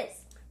what it is.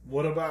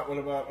 What about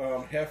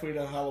halfway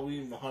to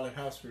Halloween, the haunted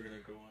house we're gonna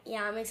go on?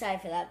 Yeah, I'm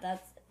excited for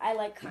that. I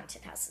like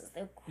haunted houses.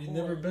 They're cool. You've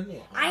never been to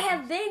one. I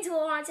have been to a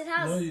haunted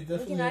house. No, you We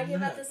definitely can argue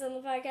have about not. this on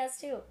the podcast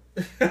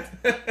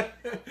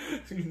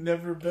too. You've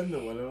never been to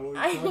one. I don't know what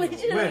I you're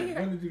talking about. literally-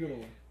 When did you go to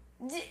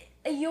one?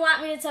 You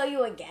want me to tell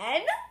you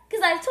again?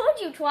 Because I've told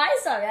you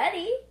twice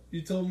already.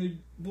 You told me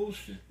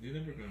bullshit. You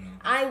never go to one.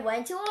 I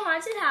went to a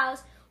haunted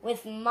house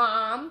with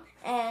Mom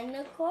and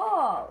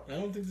Nicole. I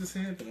don't think this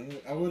happened.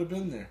 I would have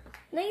been there.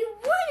 No, you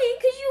wouldn't,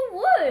 because you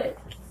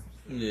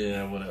would.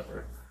 Yeah,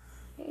 whatever.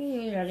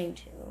 You're running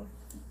too.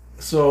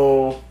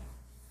 So,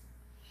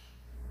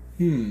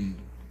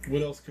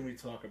 what else can we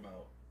talk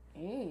about?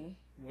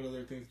 What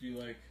other things do you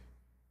like?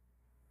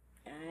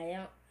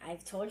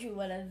 I've told you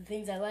what other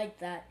things I like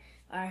that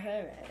are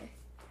her.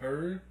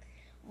 Her?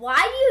 Why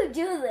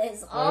do you do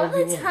this all Why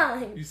did the you-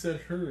 time? You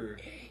said her.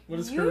 What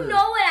is You her?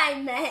 know what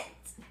I meant.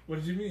 What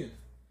did you mean?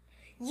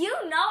 You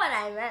know what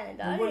I meant.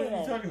 Don't What you?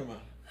 are you talking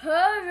about?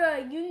 Her,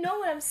 you know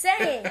what I'm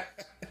saying.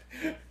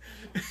 You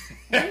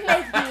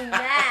make me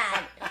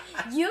mad.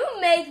 You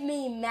make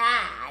me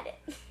mad.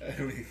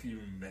 I make you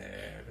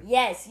mad.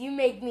 Yes, you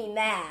make me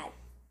mad.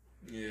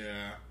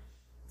 Yeah.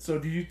 So,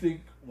 do you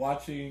think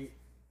watching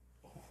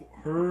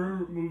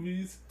her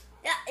movies?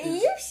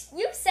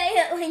 You say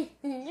it like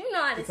you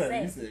know how to That's how say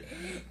you it. say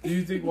it. Do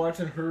you think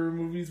watching her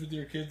movies with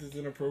your kids is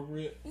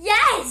inappropriate?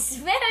 Yes,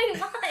 very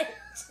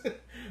much.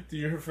 Do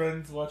your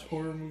friends watch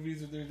horror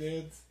movies with their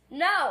dads?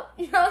 No,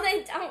 they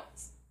don't.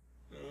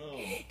 Oh.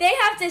 They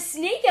have to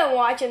sneak and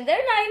watch them. They're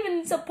not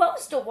even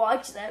supposed to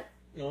watch them.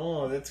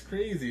 Oh, that's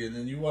crazy. And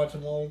then you watch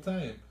them all the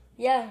time.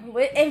 Yeah,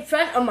 in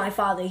front of my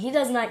father. He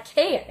does not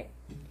care.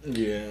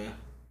 Yeah.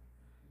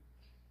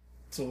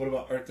 So what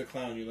about Art the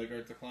Clown? You like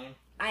Art the Clown?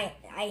 I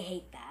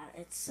hate that.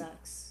 It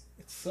sucks.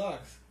 It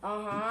sucks.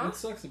 Uh-huh. What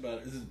sucks about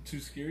it? Is it too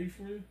scary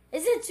for you?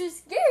 Is it too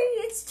scary?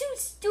 It's too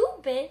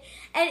stupid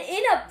and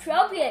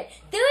inappropriate.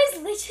 There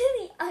is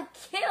literally a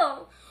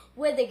kill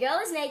where the girl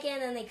is naked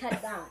and then they cut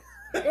it down.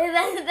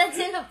 That's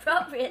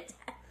inappropriate.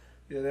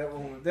 Yeah, that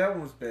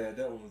one was bad.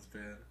 That one was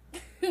bad.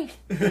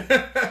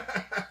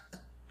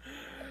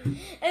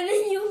 And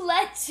then you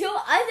let 2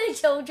 other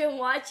children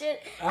watch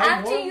it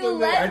after you them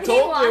let that-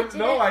 me watch it.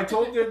 No, I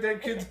told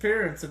that kid's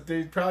parents that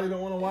they probably don't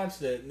want to watch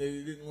that, and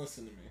they didn't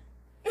listen to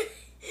me.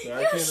 So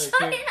You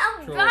shouldn't have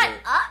control brought it.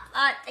 up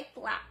Art the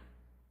Clown.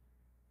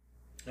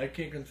 I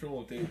can't control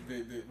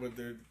what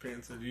their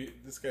parents said.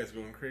 This guy's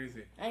going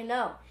crazy. I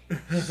know.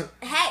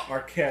 Hey,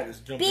 Our cat is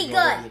jumping Be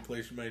all good. over the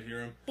place. You might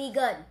hear him. be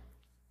good.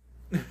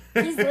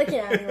 He's looking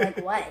at me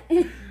like, what?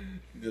 He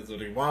does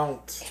what he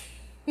wants.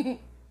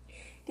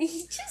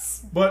 He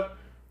just... But,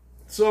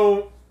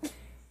 so,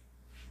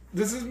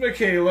 this is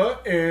Michaela,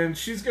 and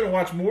she's going to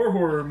watch more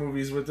horror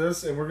movies with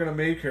us, and we're going to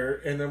make her,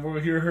 and then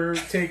we'll hear her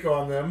take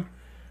on them.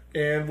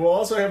 And we'll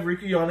also have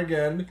Ricky on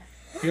again.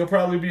 He'll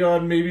probably be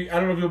on maybe, I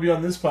don't know if he'll be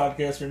on this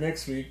podcast or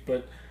next week,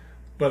 but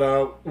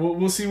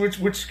we'll see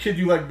which kid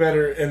you like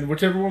better, and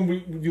whichever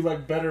one you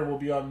like better will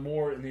be on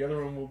more, and the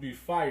other one will be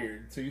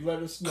fired. So you let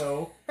us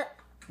know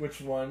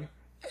which one.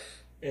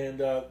 And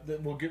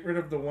then we'll get rid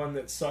of the one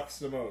that sucks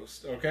the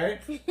most, okay?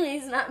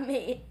 Please, not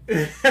me.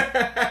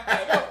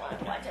 I don't want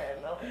to watch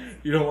horror movies.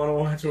 You don't want to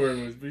watch horror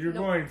movies, but you're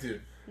Nope. going to.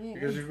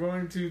 Because you're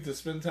going to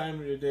spend time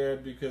with your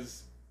dad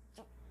because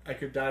I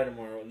could die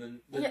tomorrow, and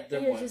then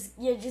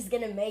You're just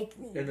gonna make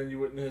me. And then you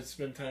wouldn't have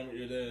spent time with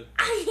your dad.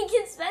 I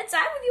can spend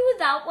time with you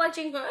without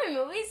watching horror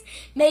movies.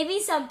 Maybe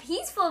some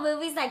peaceful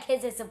movies that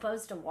kids are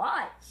supposed to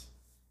watch.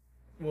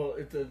 Well,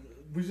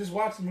 we just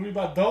watched a movie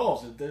about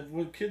dolls.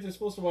 What kids are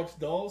supposed to watch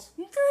dolls?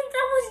 That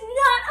was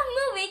not a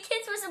movie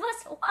kids were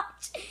supposed to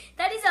watch.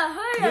 That is a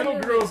horror Little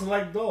movie. girls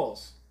like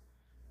dolls.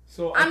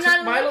 So I I'm took not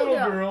a my little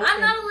girl. girl. I'm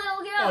and- not a little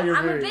girl. Oh, you're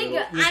I'm a very big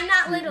little. girl. I'm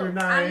not little. You're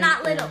 9, I'm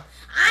not little.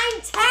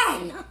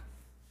 and- I'm 10.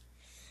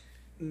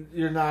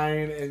 you're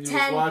 9 and you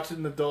 10. was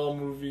watching the doll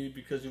movie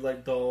because you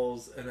like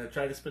dolls, and I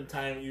tried to spend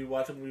time with you,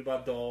 watch a movie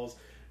about dolls,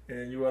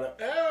 and you were like,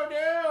 oh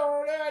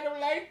no, I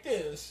don't like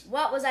this.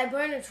 What, was I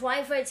burned in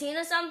 2013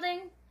 or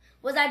something?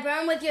 Was I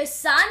burned with your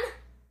son?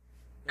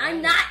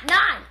 I'm not 9,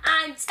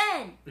 I'm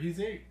 10. He's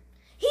 8.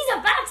 He's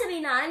about to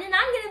be 9, and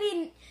I'm going to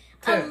be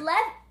 10. 11.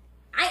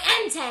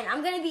 I am 10.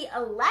 I'm going to be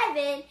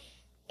 11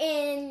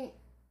 in,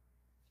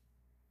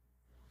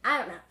 I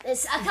don't know.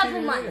 It's a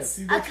couple months.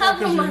 See, a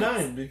couple you're months.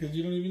 9 because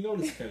you don't even know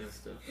this kind of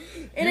stuff.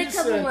 In a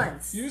couple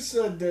months. You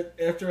said that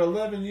after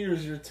 11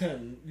 years you're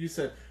 10. You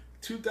said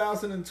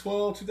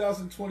 2012,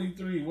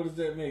 2023. What does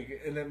that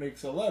make? And that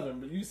makes 11.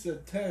 But you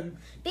said 10.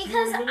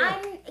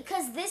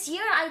 Because this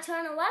year I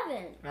turn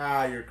 11.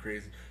 Ah, you're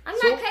crazy. I'm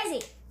not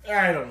crazy.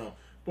 I don't know.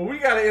 But we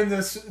gotta end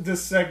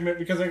this segment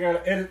because I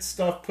gotta edit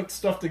stuff, put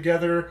stuff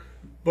together.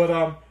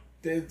 But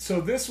so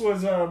this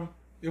was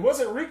it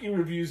wasn't Ricky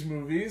Reviews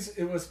Movies.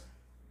 It was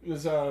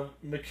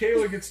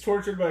Michaela Gets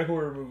Tortured by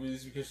Horror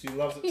Movies because she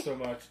loves it so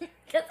much.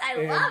 Because I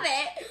love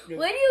it.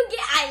 Where do you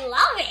get I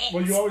love it?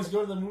 Well, you always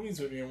go to the movies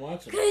with me and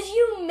watch them. Because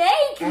you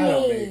make me. I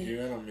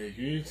don't make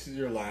you.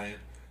 You're lying.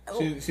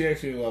 She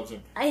actually loves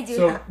them. I do.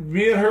 So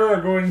me and her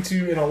are going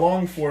to, in a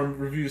long form,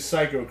 review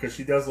Psycho because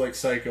she does like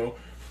Psycho.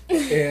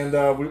 And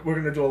we're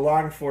going to do a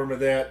long form of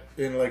that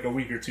in like a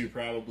week or two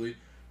probably.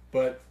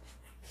 But,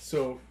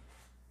 so,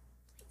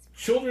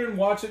 children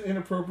watching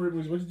inappropriate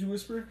movies. What did you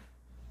whisper?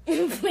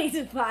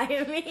 Please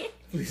fire me.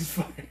 Please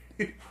fire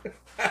me.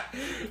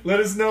 Let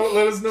us know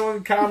in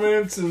the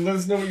comments and let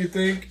us know what you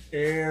think.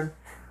 And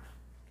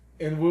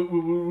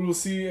we'll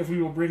see if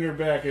we will bring her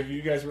back if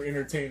you guys were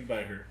entertained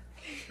by her.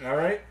 All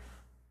right?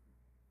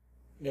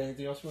 You got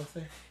anything else you want to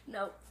say?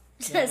 Nope.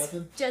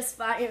 Nothing? Just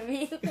fire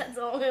me. That's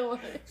all I want.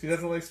 She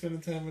doesn't like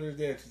spending time with her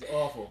dad. She's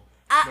awful.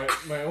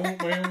 My only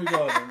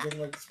daughter doesn't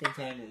like to spend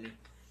time with me.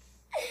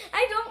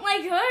 I don't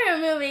like horror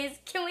movies.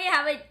 We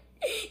have a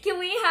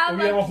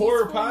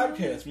horror peaceful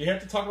podcast. movie? We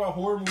have to talk about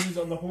horror movies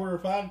on the horror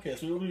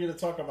podcast. What are we going to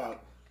talk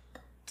about?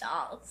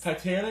 Dolls.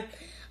 Titanic?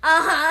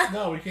 Uh-huh.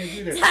 No, we can't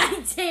do that.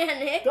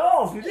 Titanic.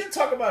 Dolls. We didn't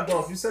talk about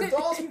dolls. You said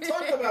dolls. We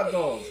talked about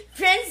dolls.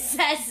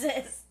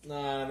 Princesses.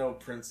 Nah, no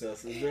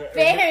princesses.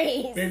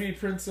 Fairies. Maybe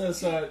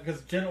princess,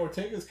 because Jenna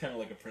Ortega is kind of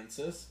like a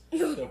princess.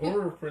 The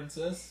horror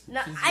princess.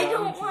 No, She's I young,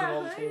 don't she's in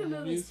all want the horror movies.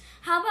 movies.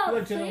 How about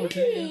like Jenna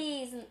Ortega?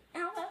 fairies?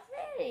 How about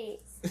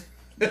fairies?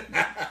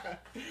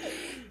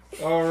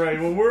 All right,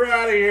 well, we're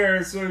out of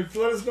here, so let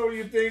us know what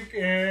you think,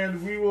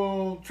 and we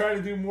will try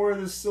to do more of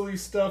this silly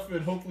stuff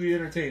and hopefully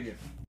entertain you.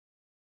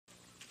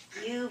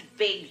 You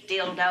big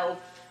dildo.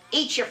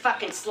 Eat your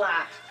fucking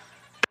slop.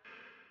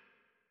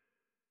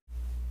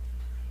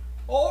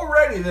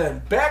 Alrighty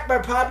then, back by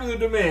popular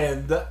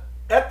demand, the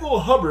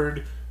Ethel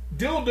Hubbard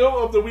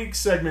Dildo of the Week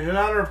segment in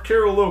honor of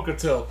Carol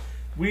Locatel.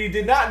 We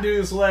did not do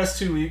this the last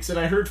 2 weeks, and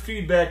I heard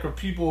feedback from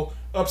people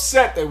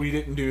upset that we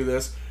didn't do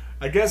this.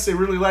 I guess they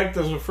really liked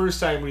us the first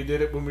time we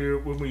did it when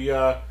we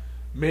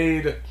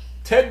made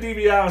Ted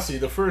DiBiase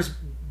the first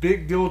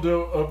big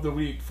dildo of the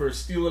week for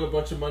stealing a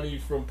bunch of money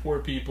from poor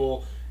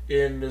people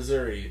in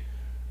Missouri.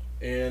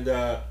 And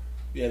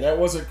yeah, that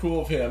wasn't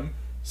cool of him.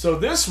 So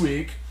this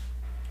week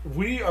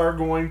we are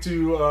going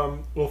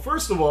to well,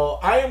 first of all,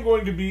 I am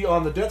going to be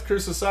on the Death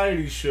Curse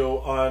Society show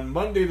on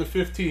Monday the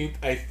 15th.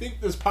 I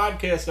think this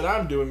podcast that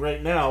I'm doing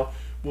right now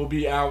will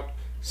be out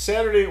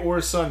Saturday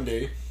or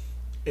Sunday.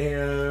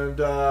 And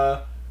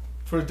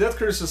for Death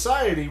Curse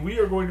Society, we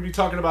are going to be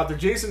talking about the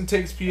Jason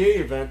Takes PA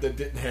event that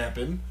didn't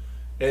happen.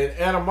 And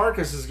Adam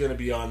Marcus is going to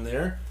be on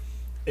there.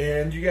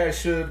 And you guys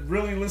should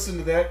really listen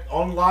to that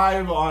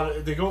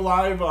they go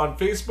live on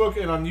Facebook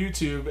and on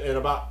YouTube at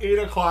about 8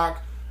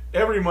 o'clock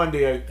every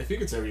Monday. I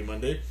think it's every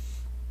Monday.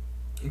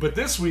 But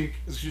this week,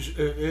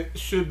 it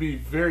should be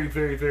very,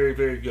 very, very,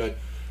 very good.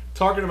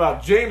 Talking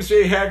about James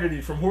J. Haggerty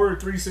from Horror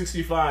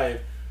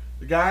 365.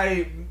 The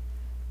guy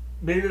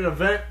made an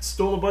event,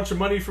 stole a bunch of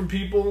money from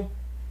people,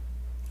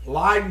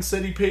 lied and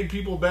said he paid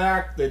people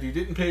back that he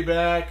didn't pay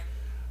back,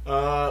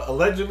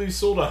 allegedly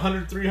sold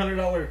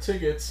 $300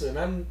 tickets, and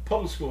I'm a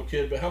public school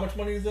kid, but how much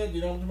money is that? Do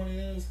you know how much money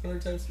that is? 100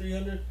 times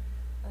 300?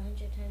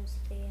 100 times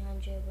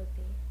 300 would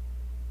be,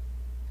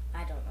 I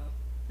don't know.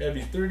 That'd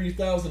be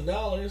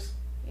 $30,000.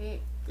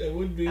 That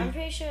would be. I'm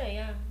pretty sure,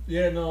 yeah.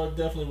 Yeah, no, it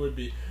definitely would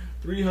be.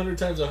 300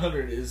 times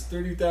 100 is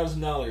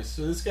 $30,000.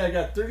 So this guy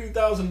got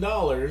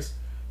 $30,000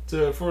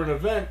 for an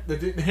event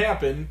that didn't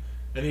happen,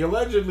 and he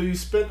allegedly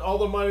spent all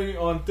the money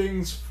on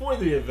things for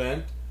the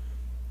event.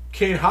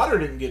 Kane Hodder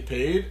didn't get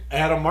paid.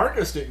 Adam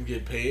Marcus didn't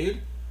get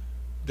paid.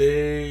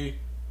 They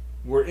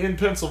were in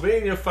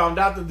Pennsylvania, found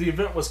out that the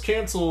event was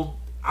canceled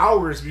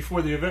hours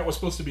before the event was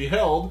supposed to be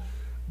held.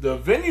 The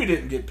venue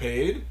didn't get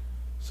paid.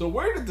 So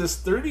where did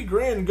this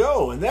 $30,000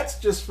 go? And that's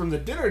just from the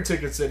dinner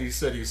tickets that he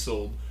said he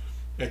sold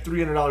at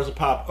 $300 a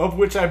pop, of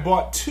which I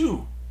bought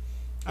 2.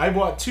 I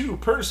bought 2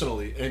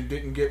 personally and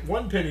didn't get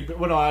 1 penny. But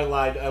no, I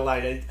lied.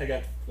 I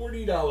got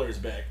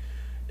 $40 back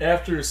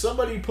after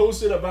somebody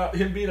posted about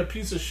him being a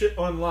piece of shit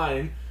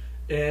online,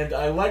 and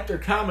I liked or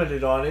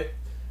commented on it,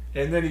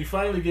 and then he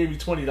finally gave me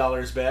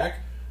 $20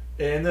 back.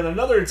 And then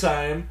another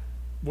time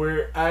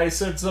where I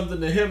said something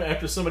to him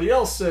after somebody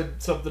else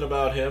said something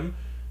about him.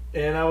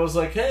 And I was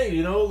like, hey,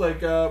 you know,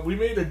 like, we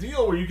made a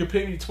deal where you could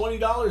pay me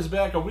 $20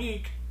 back a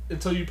week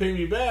until you pay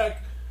me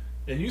back.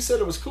 And you said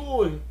it was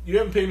cool, and you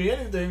haven't paid me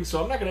anything,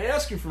 so I'm not going to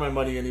ask you for my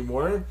money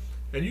anymore.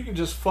 And you can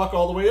just fuck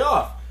all the way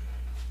off.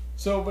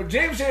 So, but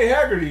James J.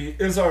 Haggerty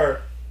is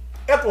our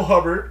Ethel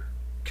Hubbard,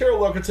 Carol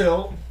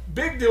Lucatel,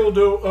 Big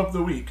Dildo of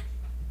the Week.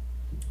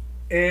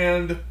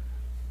 And,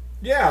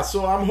 yeah,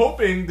 so I'm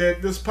hoping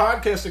that this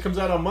podcast that comes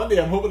out on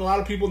Monday, I'm hoping a lot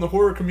of people in the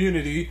horror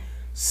community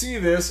see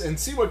this and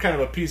see what kind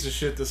of a piece of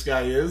shit this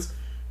guy is.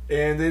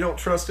 And they don't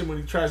trust him when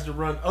he tries to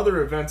run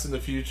other events in the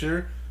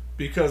future.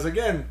 Because,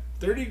 again,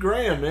 30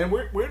 grand, man.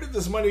 Where did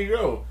this money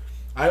go?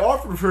 I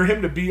offered for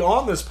him to be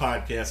on this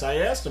podcast. I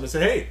asked him, I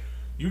said, hey,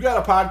 you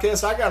got a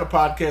podcast, I got a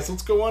podcast.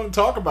 Let's go on and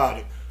talk about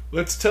it.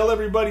 Let's tell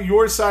everybody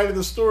your side of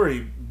the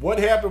story. What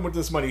happened with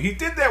this money? He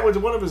did that with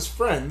one of his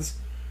friends.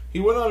 He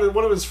went on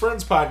one of his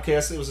friends'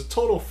 podcasts. It was a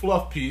total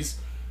fluff piece.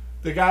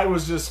 The guy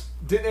was just,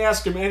 didn't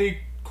ask him any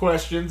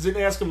questions.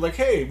 Didn't ask him like,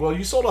 hey, well,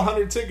 you sold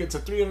 100 tickets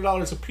at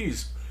 $300 a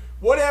piece.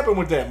 What happened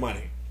with that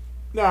money?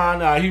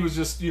 Nah, he was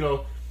just,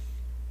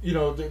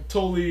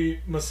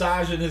 totally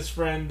massaging his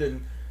friend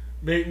and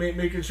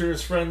making sure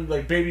his friend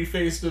like baby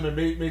faced him and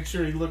made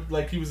sure he looked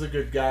like he was a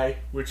good guy,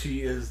 which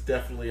he is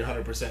definitely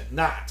 100%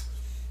 not.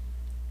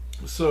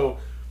 So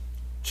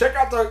check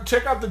out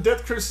the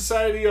Death Curse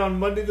Society on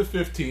Monday the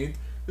 15th.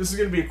 This is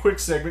going to be a quick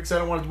segment because I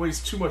don't want to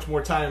waste too much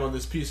more time on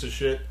this piece of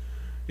shit.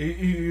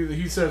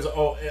 He says,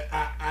 oh,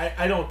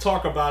 I don't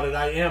talk about it,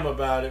 I am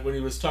about it, when he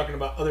was talking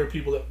about other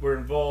people that were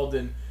involved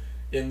in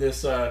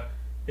this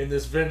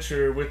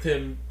venture with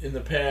him in the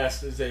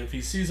past. Is that if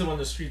he sees him on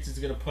the streets, he's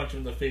going to punch him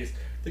in the face.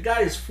 The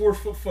guy is 4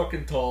 foot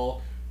fucking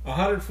tall,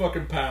 100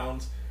 fucking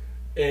pounds,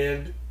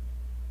 and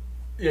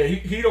yeah,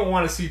 he don't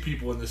want to see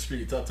people in the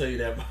streets, I'll tell you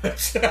that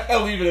much.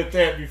 I'll leave it at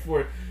that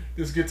before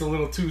this gets a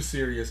little too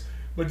serious.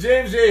 But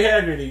James J.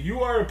 Haggerty,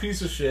 you are a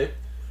piece of shit,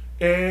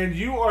 and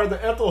you are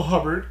the Ethel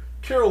Hubbard,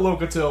 Carol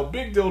Lucatel,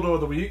 Big Dildo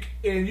of the Week,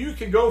 and you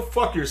can go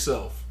fuck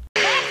yourself.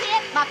 That's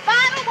it, my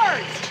final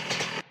words.